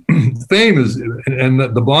take fame and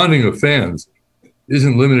the bonding of fans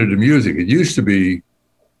isn't limited to music. It used to be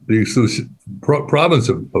the exclusive province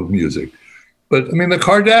of music. But I mean, the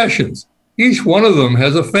Kardashians, each one of them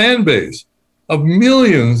has a fan base of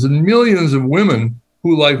millions and millions of women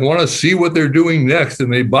who want to see what they're doing next,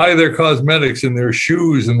 and they buy their cosmetics and their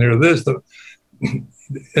shoes and their this,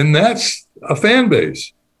 and that's a fan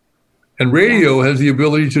base. And radio has the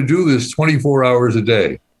ability to do this 24 hours a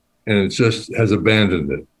day, and it just has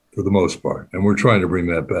abandoned it for the most part. And we're trying to bring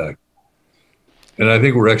that back. And I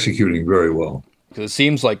think we're executing very well. Because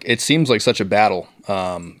it seems like such a battle,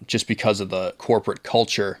 just because of the corporate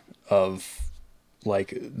culture of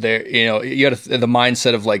there, you got the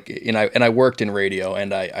mindset of and I worked in radio,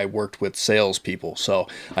 and I worked with salespeople, so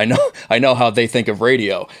I know how they think of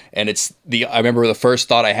radio. And I remember the first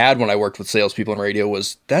thought I had when I worked with salespeople in radio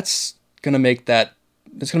was, it's going to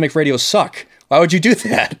make radio suck. Why would you do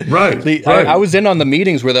that? Right, right. I was in on the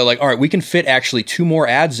meetings where they're like, all right, we can fit actually 2 more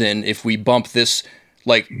ads in if we bump this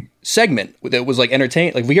like segment that was like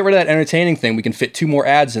entertaining. Like, if we get rid of that entertaining thing, we can fit 2 more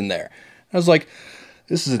ads in there. I was like,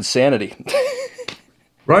 this is insanity.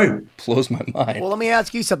 Right. Blows my mind. Well, let me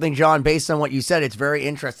ask you something, John. Based on what you said, it's very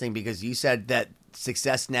interesting because you said that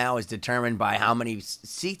success now is determined by how many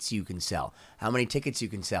seats you can sell, how many tickets you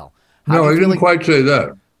can sell. No, I didn't quite say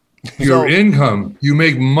that. Your income, you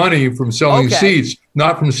make money from selling seats,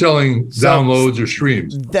 not from selling downloads or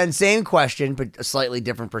streams. Then same question, but a slightly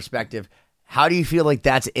different perspective. How do you feel like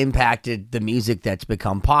that's impacted the music that's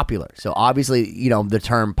become popular? So obviously, the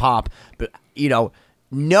term pop, but,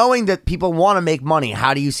 knowing that people want to make money,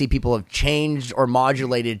 how do you see people have changed or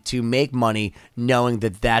modulated to make money, knowing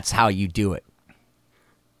that that's how you do it?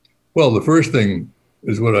 Well, the first thing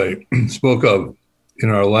is what I spoke of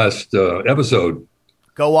in our last episode.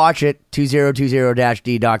 Go watch it,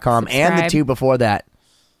 2020-d.com, and the 2 before that.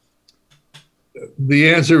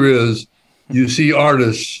 The answer is you see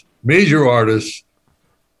artists, major artists,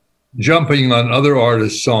 jumping on other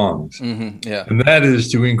artists' songs. Mm-hmm, yeah. And that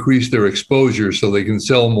is to increase their exposure so they can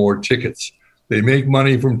sell more tickets. They make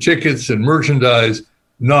money from tickets and merchandise,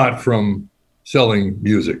 not from selling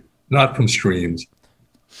music, not from streams,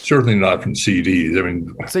 certainly not from CDs. I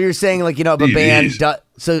mean, so you're saying like, if a band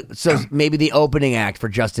so maybe the opening act for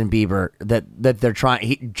Justin Bieber that they're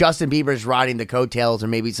trying, Justin Bieber is riding the coattails or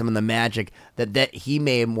maybe some of the magic that he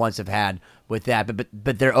may once have had with that,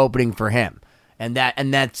 but they're opening for him. And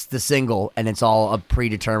that's the single, and it's all a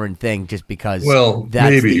predetermined thing just because that's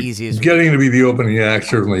maybe. The easiest. Getting to be the opening act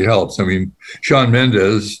certainly helps. I mean, Shawn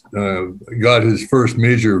Mendes got his first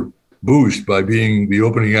major boost by being the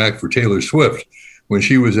opening act for Taylor Swift when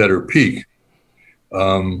she was at her peak.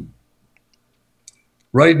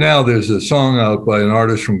 Right now, there's a song out by an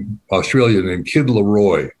artist from Australia named Kid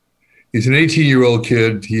Laroi. He's an 18-year-old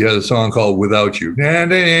kid. He has a song called Without You.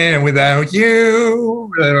 Without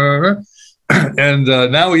you. And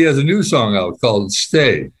now he has a new song out called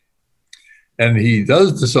Stay. And he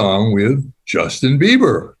does the song with Justin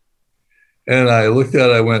Bieber. And I looked at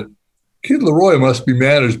it, I went, Kid Laroi must be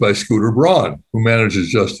managed by Scooter Braun, who manages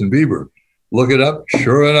Justin Bieber. Look it up,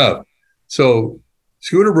 sure enough. So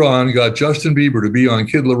Scooter Braun got Justin Bieber to be on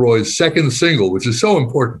Kid Laroi's second single, which is so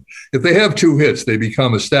important. If they have 2 hits, they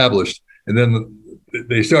become established, and then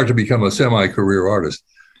they start to become a semi-career artist.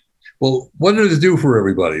 Well, what did it do for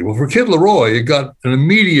everybody? Well, for Kid Laroi, it got an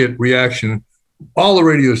immediate reaction. All the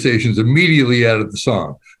radio stations immediately added the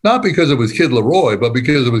song. Not because it was Kid Laroi, but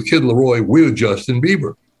because it was Kid Laroi with Justin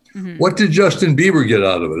Bieber. Mm-hmm. What did Justin Bieber get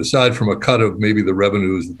out of it, aside from a cut of maybe the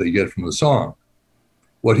revenues that they get from the song?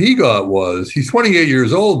 What he got was, he's 28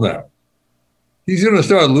 years old now. He's going to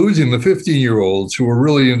start losing the 15-year-olds who are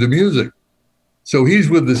really into music. So he's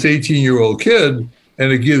with this 18-year-old kid,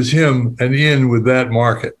 and it gives him an in with that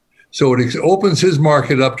market. So it opens his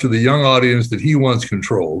market up to the young audience that he once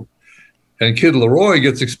controlled. And Kid Laroi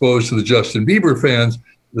gets exposed to the Justin Bieber fans.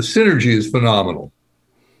 The synergy is phenomenal.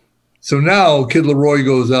 So now Kid Laroi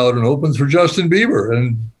goes out and opens for Justin Bieber.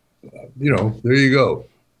 And, there you go.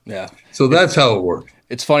 Yeah. So that's how it works.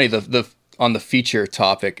 It's funny, the on the feature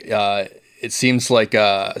topic, it seems like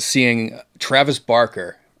seeing Travis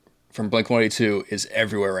Barker from Blink-182 is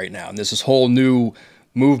everywhere right now. And there's this whole new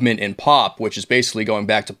movement in pop, which is basically going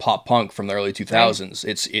back to pop punk from the early 2000s.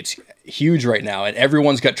 Right. It's huge right now, and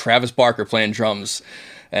everyone's got Travis Barker playing drums,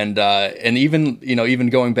 and even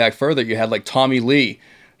going back further, you had like Tommy Lee.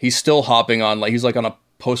 He's still hopping on, like he's like on a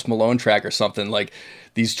Post Malone track or something. Like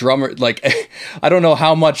these drummers, like I don't know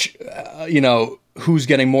how much who's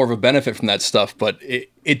getting more of a benefit from that stuff, but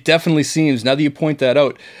it definitely seems, now that you point that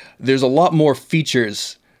out, there's a lot more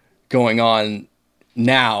features going on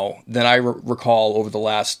now than I recall over the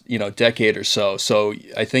last decade or so. So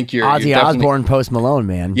I think you're Ozzy Osbourne, Post Malone,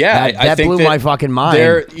 man. Yeah, that blew my fucking mind.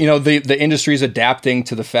 The industry's adapting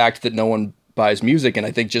to the fact that no one buys music, and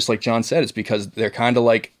I think just like John said, it's because they're kind of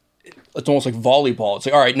like, it's almost like volleyball. It's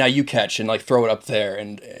like, all right, now you catch and like throw it up there,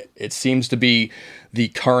 and it seems to be the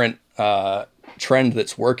current trend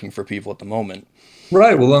that's working for people at the moment.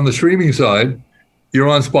 Right. Well, on the streaming side, you're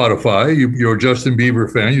on Spotify, you're a Justin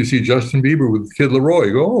Bieber fan, you see Justin Bieber with Kid Laroi,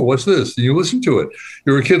 you go, oh, what's this? And you listen to it.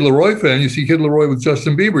 You're a Kid Laroi fan, you see Kid Laroi with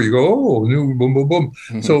Justin Bieber, you go, oh, new boom, boom, boom.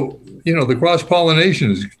 Mm-hmm. So, the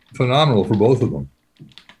cross-pollination is phenomenal for both of them.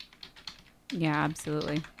 Yeah,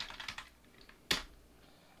 absolutely.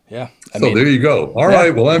 Yeah. There you go. All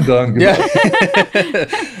right. Well, I'm done.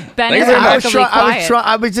 Ben is remarkably quiet.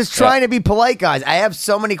 I was just trying to be polite, guys. I have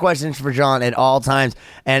so many questions for John at all times.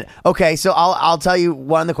 And okay, so I'll tell you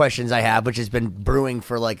one of the questions I have, which has been brewing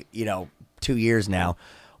for 2 years now.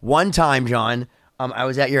 one time, John, I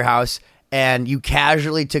was at your house and you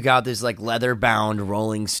casually took out this like leather bound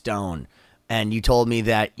Rolling Stone. And you told me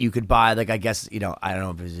that you could buy, like, I guess, I don't know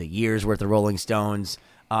if it was a year's worth of Rolling Stones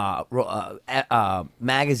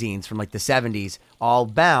magazines from like the 70s, all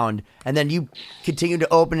bound. And then you continued to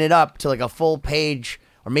open it up to like a full page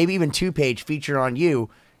or maybe even 2-page feature on you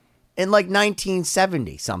in like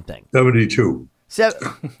 1970 something. 72.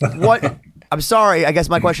 What? I'm sorry. I guess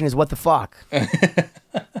my question is, what the fuck?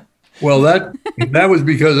 Well, that was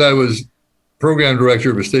because I was program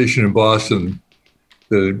director of a station in Boston.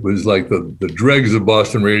 It was like the dregs of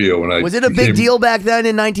Boston radio. Was it a big deal back then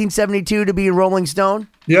in 1972 to be a Rolling Stone?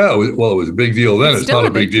 Yeah, it was a big deal then. It's not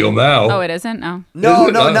a big deal now. Oh, it isn't? No. No,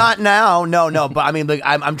 not now. No. But I mean, like,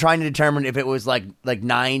 I'm trying to determine if it was like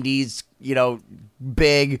 90s,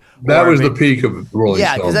 big. That was the peak of Rolling Stone.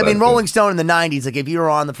 Yeah, because I mean, Rolling Stone in the 90s, like if you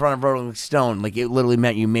were on the front of Rolling Stone, like it literally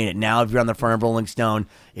meant you made it. Now, if you're on the front of Rolling Stone,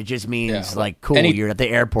 it just means like cool. You're at the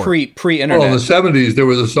airport. Pre-internet. Well, in the 70s, there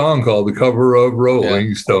was a song called "The Cover of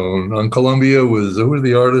Rolling Stone." On Columbia who was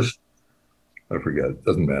the artist? I forget.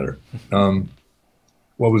 Doesn't matter.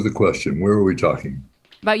 What was the question? Where were we talking?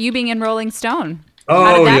 About you being in Rolling Stone. Oh,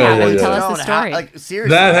 How did that happen? yeah. Tell us the story.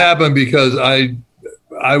 Seriously. That happened because I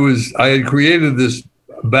had created this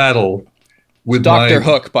battle with Dr.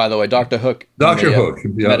 Hook, by the way. Dr. Hook. Dr. Hook.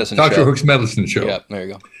 Yeah. Medicine Dr. show. Hook's medicine show. Yeah, there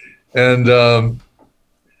you go. And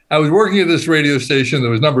I was working at this radio station that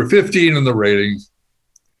was number 15 in the ratings.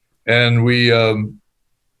 And and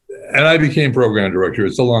I became program director.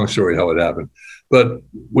 It's a long story how it happened. But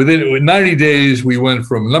within 90 days, we went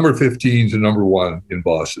from number 15 to number 1 in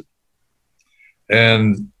Boston.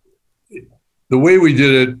 And the way we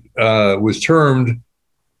did it was termed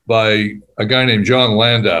by a guy named John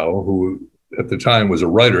Landau, who at the time was a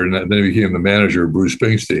writer, and then he became the manager of Bruce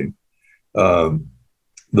Springsteen,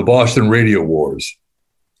 the Boston Radio Wars.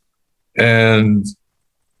 And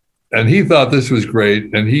he thought this was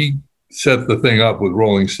great, and he set the thing up with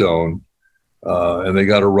Rolling Stone, and they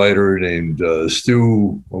got a writer named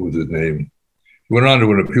Stu, what was his name? He went on to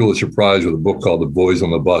win a Pulitzer Prize with a book called The Boys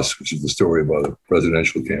on the Bus, which is the story about the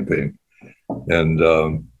presidential campaign. And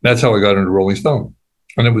that's how I got into Rolling Stone.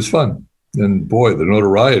 And it was fun. And boy, the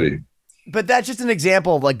notoriety. But that's just an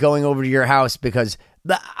example of like going over to your house because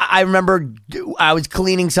I remember I was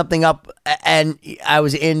cleaning something up and I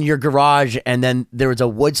was in your garage and then there was a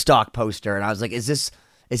Woodstock poster and I was like, is this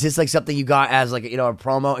like something you got as like, a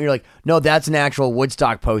promo? And you're like, no, that's an actual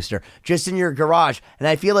Woodstock poster just in your garage. And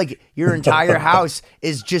I feel like your entire house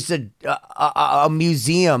is just a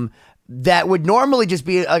museum that would normally just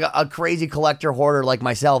be a crazy collector hoarder like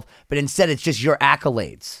myself, but instead it's just your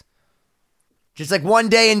accolades. Just like one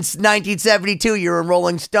day in 1972, you're in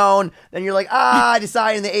Rolling Stone, then you're like, I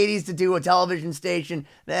decided in the 80s to do a television station,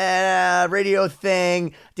 radio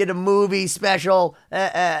thing, did a movie special,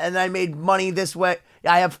 and I made money this way.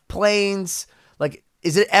 I have planes. Like,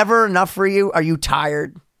 is it ever enough for you? Are you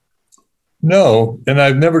tired? No, and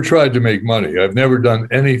I've never tried to make money. I've never done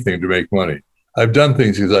anything to make money. I've done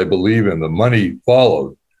things because I believe in them. Money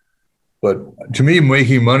followed. But to me,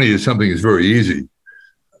 making money is something that's very easy.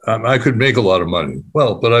 I could make a lot of money.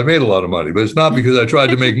 Well, but I made a lot of money. But it's not because I tried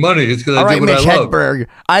to make money. It's because I do what Mitch I love. Hedberg.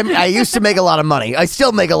 I used to make a lot of money. I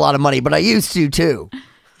still make a lot of money, but I used to too.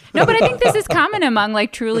 No, but I think this is common among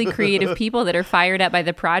like truly creative people that are fired up by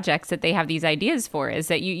the projects that they have these ideas for, is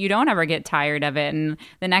that you don't ever get tired of it. And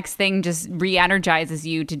the next thing just re-energizes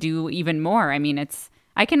you to do even more. I mean,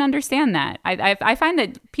 I can understand that. I find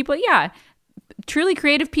that people, truly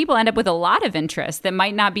creative people end up with a lot of interests that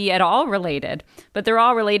might not be at all related, but they're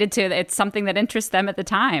all related to it's something that interests them at the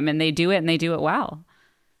time, and they do it well.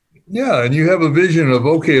 Yeah, and you have a vision of,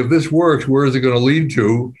 okay, if this works, where is it going to lead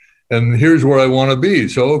to? And here's where I want to be.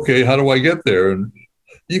 So, okay, how do I get there? And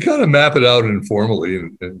you kind of map it out informally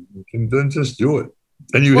and then just do it.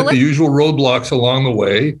 And you hit the usual roadblocks along the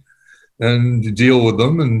way and deal with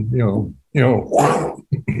them and,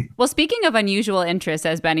 Well, speaking of unusual interests,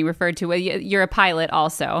 as Benny referred to, you're a pilot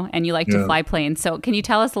also, and you like to fly planes. So can you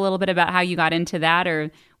tell us a little bit about how you got into that,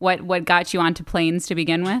 or what got you onto planes to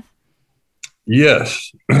begin with?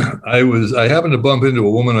 Yes. I happened to bump into a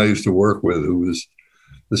woman I used to work with who was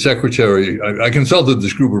the secretary. I consulted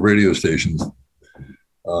this group of radio stations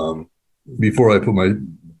before I put my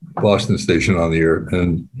Boston station on the air.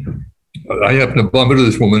 And I happened to bump into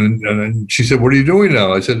this woman, and she said, "What are you doing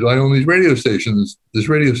now?" I said, "I own these radio stations, this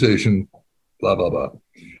radio station, blah, blah, blah."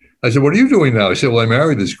 I said, "What are you doing now?" I said, "Well, I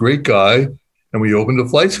married this great guy, and we opened a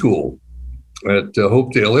flight school at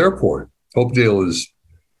Hopedale Airport." Hopedale is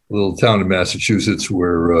a little town in Massachusetts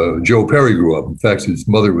where Joe Perry grew up. In fact, his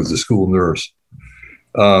mother was a school nurse.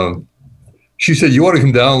 she said, "You ought to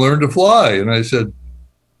come down and learn to fly." And I said,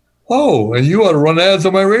 "Oh, and you ought to run ads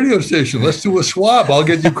on my radio station. Let's do a swap. I'll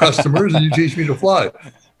get you customers and you teach me to fly."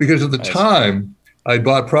 Because at the time, I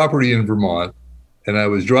bought property in Vermont, and I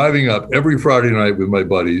was driving up every Friday night with my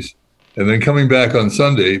buddies, and then coming back on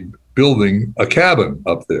Sunday, building a cabin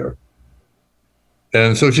up there.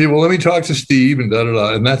 And so she said, "Well, let me talk to Steve," and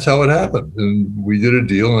da-da-da. And that's how it happened. And we did a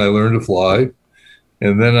deal, and I learned to fly.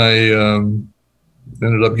 And then I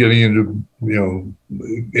ended up getting into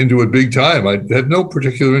it big time. I had no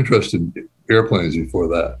particular interest in airplanes before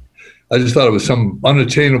that. I just thought it was some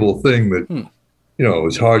unattainable thing that, it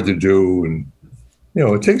was hard to do. And,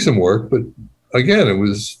 it takes some work. But again, it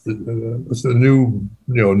was a new,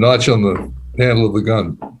 notch on the handle of the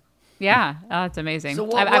gun. Yeah, it's amazing.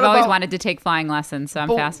 So I've always wanted to take flying lessons, so I'm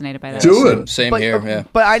fascinated by that. Do it. Same here, yeah.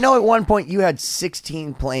 But I know at one point you had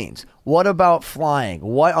 16 planes. What about flying?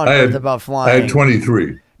 What on earth about flying? I had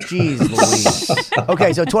 23. Jeez Louise.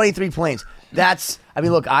 Okay, so 23 planes.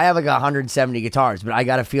 Look, I have like 170 guitars, but I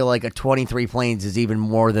got to feel like a 23 planes is even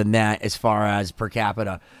more than that as far as per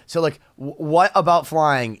capita. So like, what about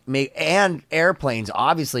flying and airplanes?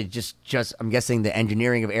 Obviously, just I'm guessing the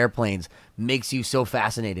engineering of airplanes makes you so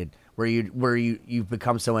fascinated, where you've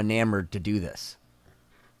become so enamored to do this.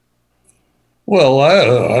 Well, I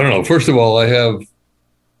don't know. First of all, I have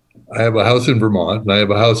a house in Vermont, and I have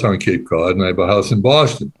a house on Cape Cod, and I have a house in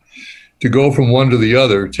Boston. To go from one to the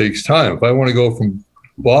other takes time. If I want to go from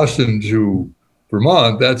Boston to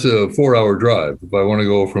Vermont, that's a 4-hour drive. If I want to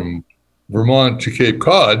go from Vermont to Cape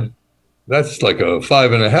Cod, that's like a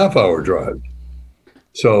 5.5-hour drive.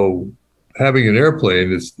 So having an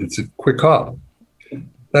airplane, it's a quick hop.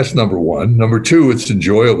 That's number one. Number two, it's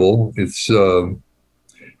enjoyable. It's,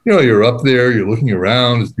 you're up there, you're looking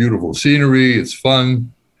around, it's beautiful scenery, it's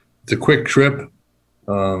fun. It's a quick trip.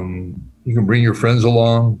 You can bring your friends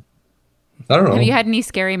along. I don't know. Have you had any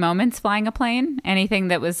scary moments flying a plane? Anything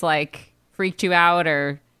that was like freaked you out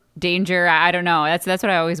or danger? I don't know. That's what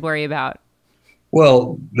I always worry about.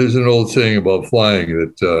 Well, there's an old saying about flying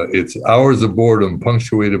that it's hours of boredom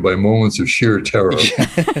punctuated by moments of sheer terror.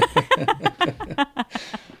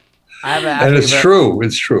 And it's true.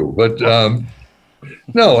 It's true. But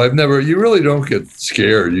no, you really don't get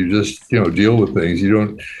scared. You just, deal with things.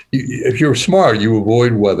 If you're smart, you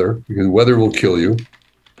avoid weather because weather will kill you.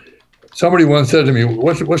 Somebody once said to me,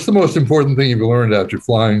 what's the most important thing you've learned after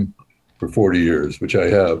flying for 40 years, which I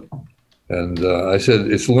have? And I said,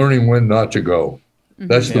 it's learning when not to go.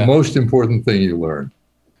 That's the most important thing you learn.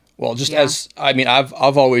 Well,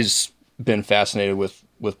 I've always been fascinated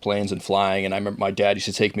with planes and flying. And I remember my dad used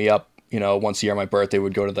to take me up, once a year on my birthday,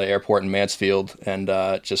 we'd go to the airport in Mansfield and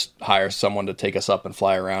just hire someone to take us up and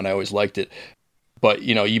fly around. I always liked it. But,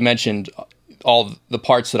 you mentioned all the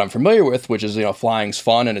parts that I'm familiar with, which is, flying's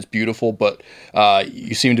fun and it's beautiful, but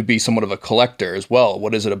you seem to be somewhat of a collector as well.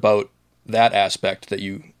 What is it about that aspect that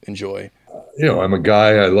you enjoy? I'm a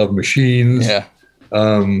guy, I love machines. Yeah.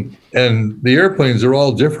 And the airplanes are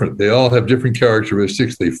all different. They all have different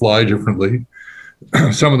characteristics. They fly differently.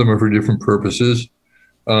 Some of them are for different purposes.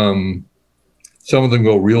 Some of them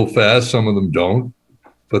go real fast. Some of them don't,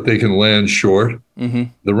 but they can land short. Mm-hmm.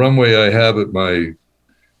 The runway I have at my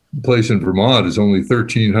place in Vermont is only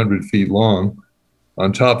 1,300 feet long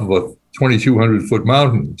on top of a 2,200 foot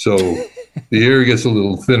mountain. So the air gets a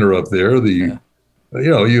little thinner up there. You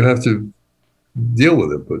have to deal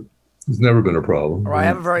with it, but it's never been a problem. All right, I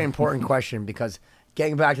have a very important question because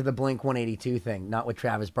getting back to the Blink-182 thing, not with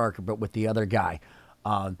Travis Barker, but with the other guy,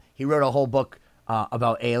 he wrote a whole book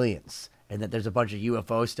about aliens and that there's a bunch of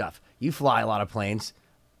UFO stuff. You fly a lot of planes.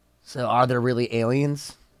 So are there really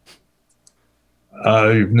aliens?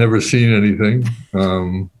 I've never seen anything.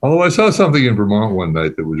 Although I saw something in Vermont one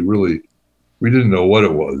night that was really, we didn't know what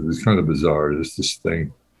it was. It was kind of bizarre, just this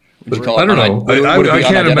thing. But I don't know. I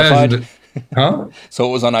can't imagine it. Huh? So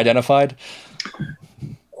it was unidentified?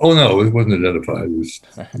 Oh, no, it wasn't identified.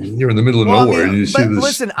 You're in the middle of nowhere. And you see this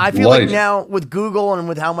listen, I feel like now with Google and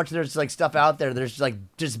with how much there's like stuff out there, there's like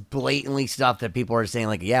just blatantly stuff that people are saying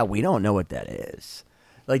like, yeah, we don't know what that is.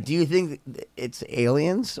 Like, do you think it's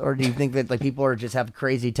aliens, or do you think that like people are just have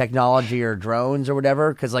crazy technology or drones or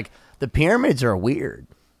whatever? Because like the pyramids are weird.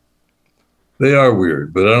 They are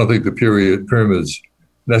weird, but I don't think the pyramids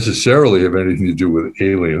necessarily have anything to do with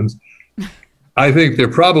aliens. I think there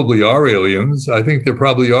probably are aliens. I think there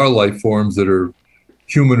probably are life forms that are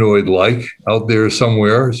humanoid-like out there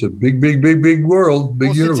somewhere. It's a big, big, big, big world,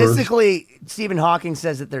 big universe. Statistically, Stephen Hawking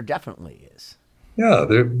says that there definitely is. Yeah,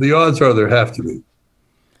 the odds are there have to be.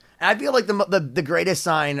 I feel like the greatest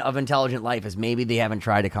sign of intelligent life is maybe they haven't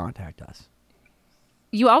tried to contact us.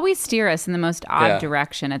 You always steer us in the most odd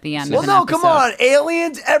direction at the end Well, of an no, episode. come on.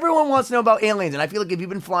 Aliens, everyone wants to know about aliens. And I feel like if you've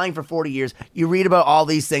been flying for 40 years, you read about all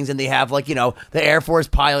these things and they have like, the Air Force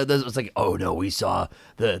pilot. It's like, oh no, we saw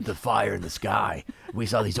the fire in the sky. We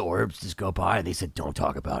saw these orbs just go by and they said, don't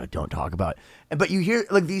talk about it. Don't talk about it. But you hear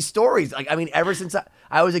like these stories. Like, I mean, ever since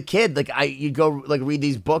I was a kid, like you'd go like read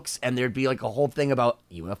these books and there'd be like a whole thing about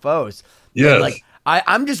UFOs. Yes. And, like,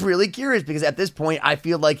 I'm just really curious because at this point, I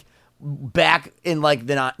feel like back in like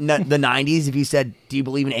the 90s, if you said, do you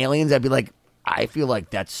believe in aliens? I'd be like, I feel like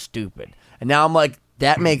that's stupid. And now I'm like,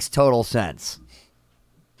 that makes total sense.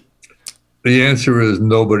 The answer is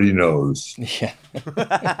nobody knows. Yeah.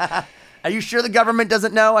 Are you sure the government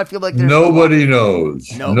doesn't know? I feel like there's Nobody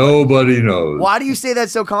knows. Nobody knows. Why do you say that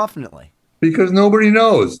so confidently? Because nobody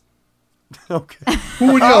knows. Okay.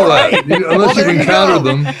 Who would know that? Unless you there you encounter go.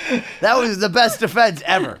 them. That was the best defense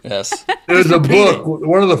ever. Yes. There's a book,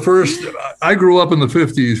 one of the first, I grew up in the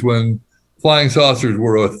 50s when flying saucers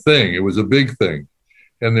were a thing. It was a big thing.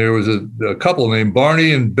 And there was a couple named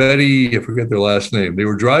Barney and Betty, I forget their last name. They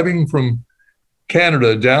were driving from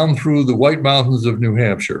Canada down through the White Mountains of New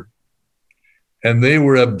Hampshire. And they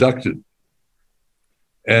were abducted.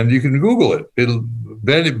 And you can Google it.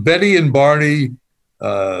 Betty and Barney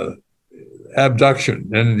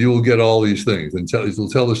abduction, and you'll get all these things and it'll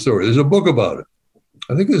tell the story. There's a book about it.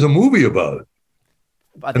 I think there's a movie about it.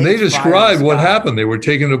 And they describe what happened. They were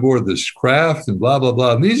taken aboard this craft and blah, blah,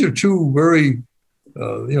 blah. And these are two very,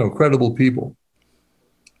 credible people.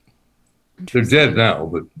 They're dead now,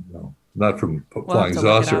 but not from flying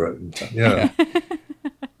saucer. Yeah.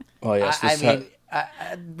 Oh, yes.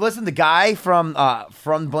 Listen, the guy from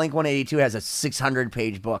Blink-182 has a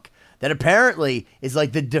 600-page book that apparently is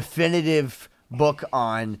like the definitive book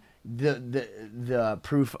on the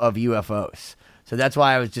proof of UFOs. So that's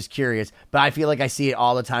why I was just curious. But I feel like I see it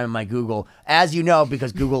all the time in my Google. As you know,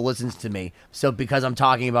 because Google listens to me. So because I'm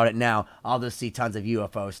talking about it now, I'll just see tons of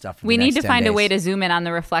UFO stuff. We need to find a way to zoom in on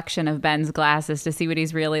the reflection of Ben's glasses to see what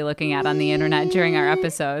he's really looking at on the internet during our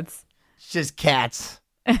episodes. It's just cats.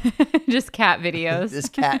 Just cat videos.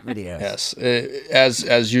 Just cat videos. Yes.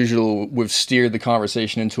 As usual, we've steered the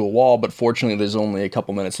conversation into a wall, but fortunately there's only a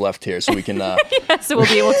couple minutes left here, so we can... so we'll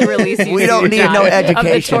be able to release you. We don't need no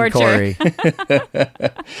education, Corey.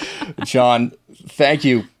 John, thank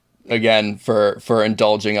you again for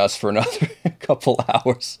indulging us for another couple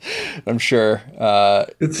hours. I'm sure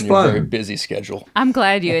it's in fun. Your very busy schedule. I'm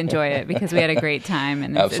glad you enjoy it because we had a great time,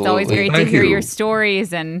 and it's always Absolutely. great Thank to hear you. your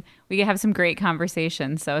stories, and we have some great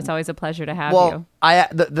conversations. So it's always a pleasure to have Well, you.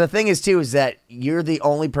 the thing is too is that you're the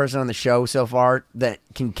only person on the show so far that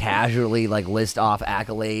can casually like list off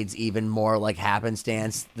accolades even more like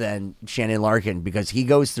happenstance than Shannon Larkin, because he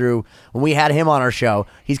goes through, when we had him on our show,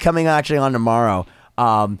 he's coming actually on tomorrow.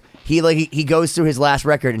 He goes through his last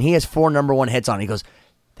record and he has 4 number 1 hits on it. He goes,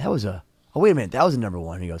 that was a number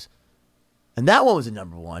 1. And he goes, and that one was a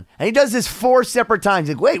number 1. And he does this 4 separate times.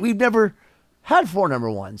 He's like, wait, we've never had 4 number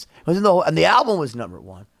 1s. It was and the album was number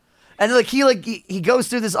 1. And he goes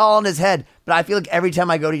through this all in his head. But I feel like every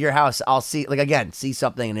time I go to your house, I'll see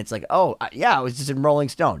something, and it's like, oh yeah, it was just in Rolling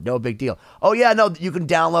Stone, no big deal. Oh yeah, no, you can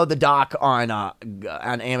download the doc on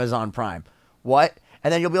Amazon Prime. What?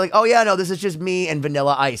 And then you'll be like, oh yeah, no, this is just me and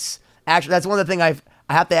Vanilla Ice. Actually, that's one of the things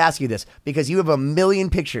I have to ask you this, because you have a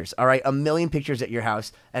million pictures, all right? A million pictures at your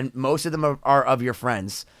house, and most of them are of your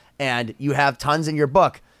friends, and you have tons in your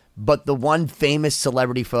book, but the one famous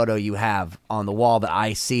celebrity photo you have on the wall that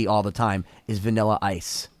I see all the time is Vanilla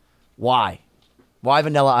Ice. Why? Why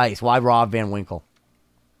Vanilla Ice? Why Rob Van Winkle?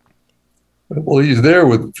 Well, he's there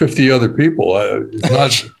with 50 other people. It's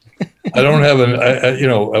not. I don't have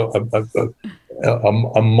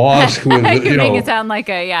a mosque with You make know. it sound like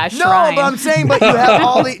a No, shrine. but I'm saying, but you have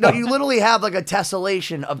all the. No, you literally have like a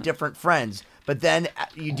tessellation of different friends. But then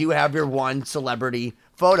you do have your one celebrity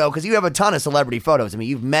photo, because you have a ton of celebrity photos. I mean,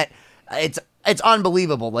 you've met. It's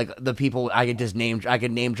unbelievable. Like the people I could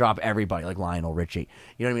name drop everybody, like Lionel Richie.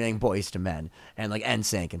 You know what I mean? Like Boyz II Men and like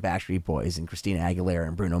NSYNC and Backstreet Boys and Christina Aguilera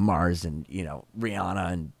and Bruno Mars and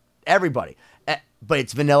Rihanna and everybody. But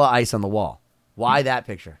it's Vanilla Ice on the wall. Why that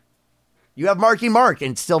picture? You have Marky Mark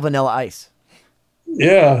and it's still Vanilla Ice.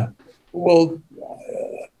 Yeah. Well,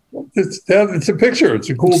 it's a picture.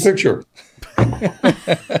 It's a cool picture.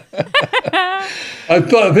 I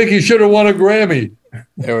think he should have won a Grammy.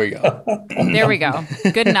 There we go. There we go.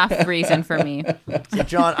 Good enough reason for me. So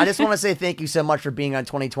John, I just want to say thank you so much for being on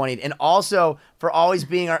 2020, and also for always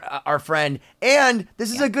being our friend. And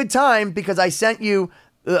this is a good time because I sent you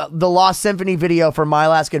the Lost Symphony video for My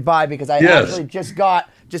Last Goodbye, because I actually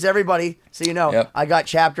just everybody, so you know, Yep. I got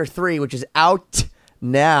chapter 3, which is out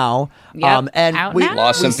now. Yep, And out we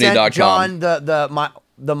now. sent LostSymphony.com. John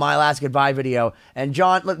the My Last Goodbye video. And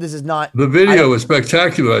John, look, this is not The video was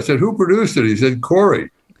spectacular. I said, "Who produced it?" He said, "Corey."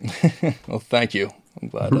 Well, thank you. I'm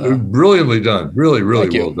glad. Brilliantly done. Really, really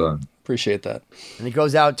Thank you. well done. Appreciate that. And it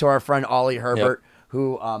goes out to our friend Ollie Herbert,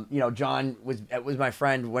 who, John was my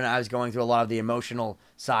friend when I was going through a lot of the emotional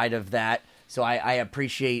side of that. So I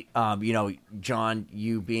appreciate, John,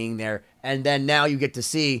 you being there. And then now you get to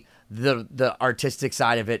see the artistic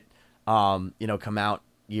side of it, come out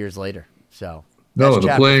years later. So No, that's the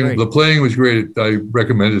chapter 3. playing was great. I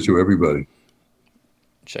recommend it to everybody.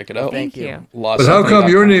 Check it out. Thank you. But how come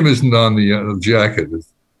your name isn't on the jacket,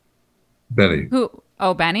 Benny? Who?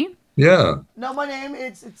 Oh, Benny? Yeah. No, my name,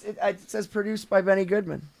 it says produced by Benny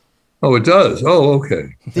Goodman. Oh, it does. Oh,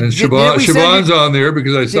 okay. And Siobhan's on there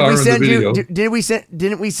because I saw her in the video.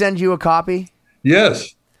 Didn't we send you a copy?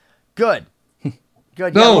 Yes. Good.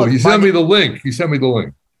 Good. No, Yeah, look, he sent me the link.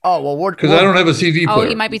 Oh, well, Because I don't have a CD player. Oh,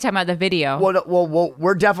 you might be talking about the video. Well,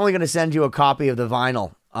 we're definitely going to send you a copy of the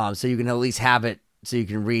vinyl, so you can at least have it, so you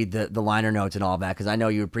can read the liner notes and all that. Because I know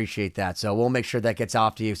you appreciate that. So we'll make sure that gets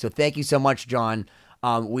off to you. So thank you so much, John.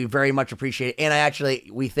 We very much appreciate it, and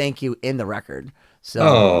we thank you in the record.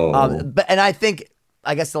 So,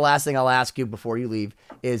 I guess the last thing I'll ask you before you leave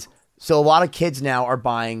is, so a lot of kids now are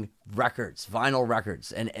buying records, vinyl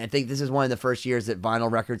records. And I think this is one of the first years that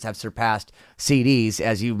vinyl records have surpassed CDs,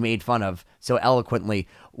 as you made fun of so eloquently.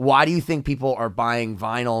 Why do you think people are buying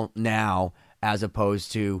vinyl now as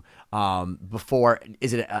opposed to before?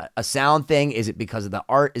 Is it a sound thing? Is it because of the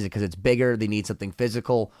art? Is it because it's bigger? They need something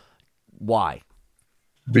physical? Why?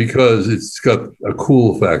 Because it's got a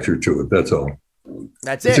cool factor to it. That's all.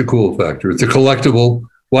 That's It's it. a cool factor. It's a collectible.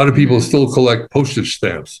 A lot of people still collect postage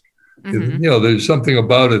stamps. There's something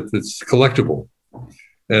about it that's collectible.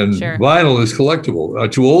 And Sure. vinyl is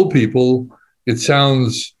collectible. To old people, it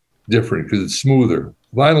sounds different because it's smoother.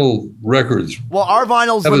 Vinyl records. Well, our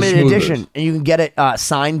vinyl's have a limited smoothness. edition, and you can get it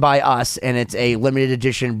signed by us, and it's a limited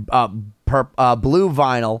edition blue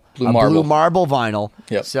vinyl, blue marble vinyl.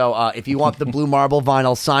 Yep. So if you want the blue marble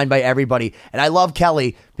vinyl signed by everybody, and I love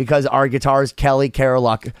Kelly because our guitarist Kelly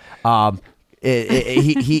Karoluk,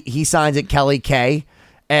 he signs it Kelly K.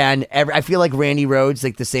 And I feel like Randy Rhoads,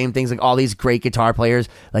 like the same things, like all these great guitar players,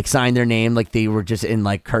 like sign their name like they were just in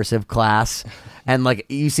like cursive class. And like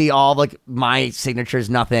you see all like my signature's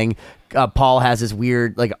nothing. Paul has this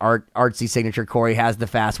weird like artsy signature. Corey has the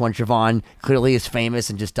fast one. Siobhan clearly is famous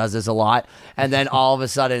and just does this a lot. And then all of a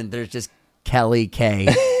sudden there's just Kelly K,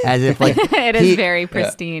 as if like it is very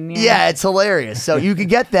pristine. Yeah, it's hilarious. So you can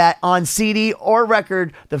get that on CD or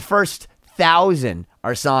record. The first 1,000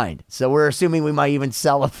 are signed. So we're assuming we might even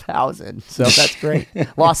sell 1,000. So that's great.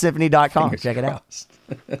 LostSymphony.com. Check it out.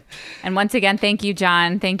 And once again, thank you,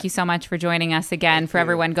 John. Thank you so much for joining us again. For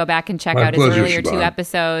everyone, go back and check My out his pleasure, earlier 2 Siobhan.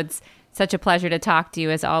 episodes. Such a pleasure to talk to you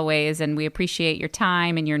as always, and we appreciate your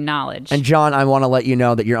time and your knowledge. And John, I want to let you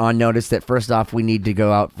know that you're on notice that first off, we need to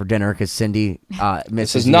go out for dinner because Cindy misses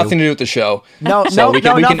This has you. nothing to do with the show. No, So we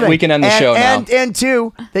can end the show now. And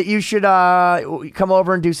two, that you should come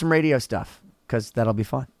over and do some radio stuff because that'll be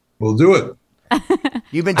fun. We'll do it.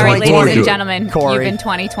 You've been All right, 2020, ladies and gentlemen, Corey. you've been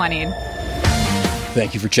 2020.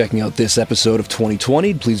 Thank you for checking out this episode of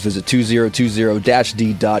 2020. Please visit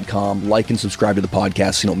 2020-d.com. Like and subscribe to the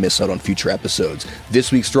podcast so you don't miss out on future episodes. This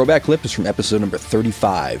week's throwback clip is from episode number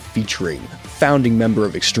 35, featuring founding member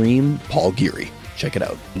of Extreme, Paul Geary. Check it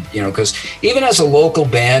out. You know, because even as a local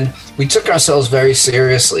band, we took ourselves very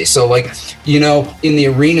seriously. So, like, you know, in the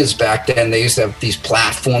arenas back then, they used to have these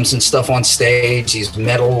platforms and stuff on stage, these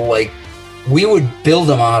metal, like, we would build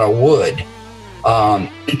them out of wood.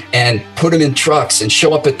 And put them in trucks and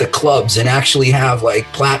show up at the clubs and actually have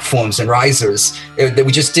like platforms and risers that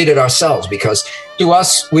we just did it ourselves because to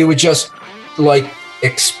us, we were just like,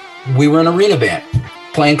 we were an arena band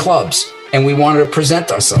playing clubs and we wanted to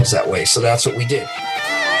present ourselves that way. So that's what we did.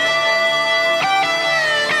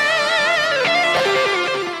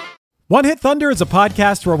 One Hit Thunder is a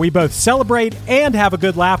podcast where we both celebrate and have a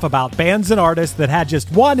good laugh about bands and artists that had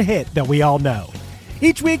just one hit that we all know.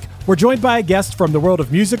 Each week, we're joined by a guest from the world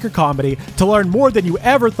of music or comedy to learn more than you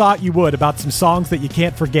ever thought you would about some songs that you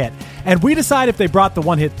can't forget. And we decide if they brought the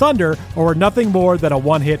one-hit thunder or were nothing more than a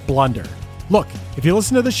one-hit blunder. Look, if you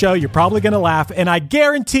listen to the show, you're probably going to laugh, and I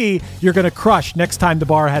guarantee you're going to crush next time the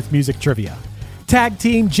bar has music trivia. Tag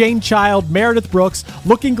Team, Jane Child, Meredith Brooks,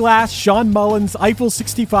 Looking Glass, Sean Mullins, Eiffel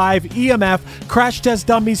 65, EMF, Crash Test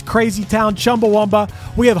Dummies, Crazy Town, Chumbawamba.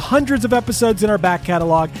 We have hundreds of episodes in our back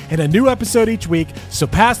catalog and a new episode each week, so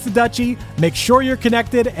pass the Dutchie, make sure you're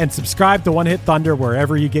connected, and subscribe to One Hit Thunder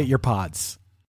wherever you get your pods.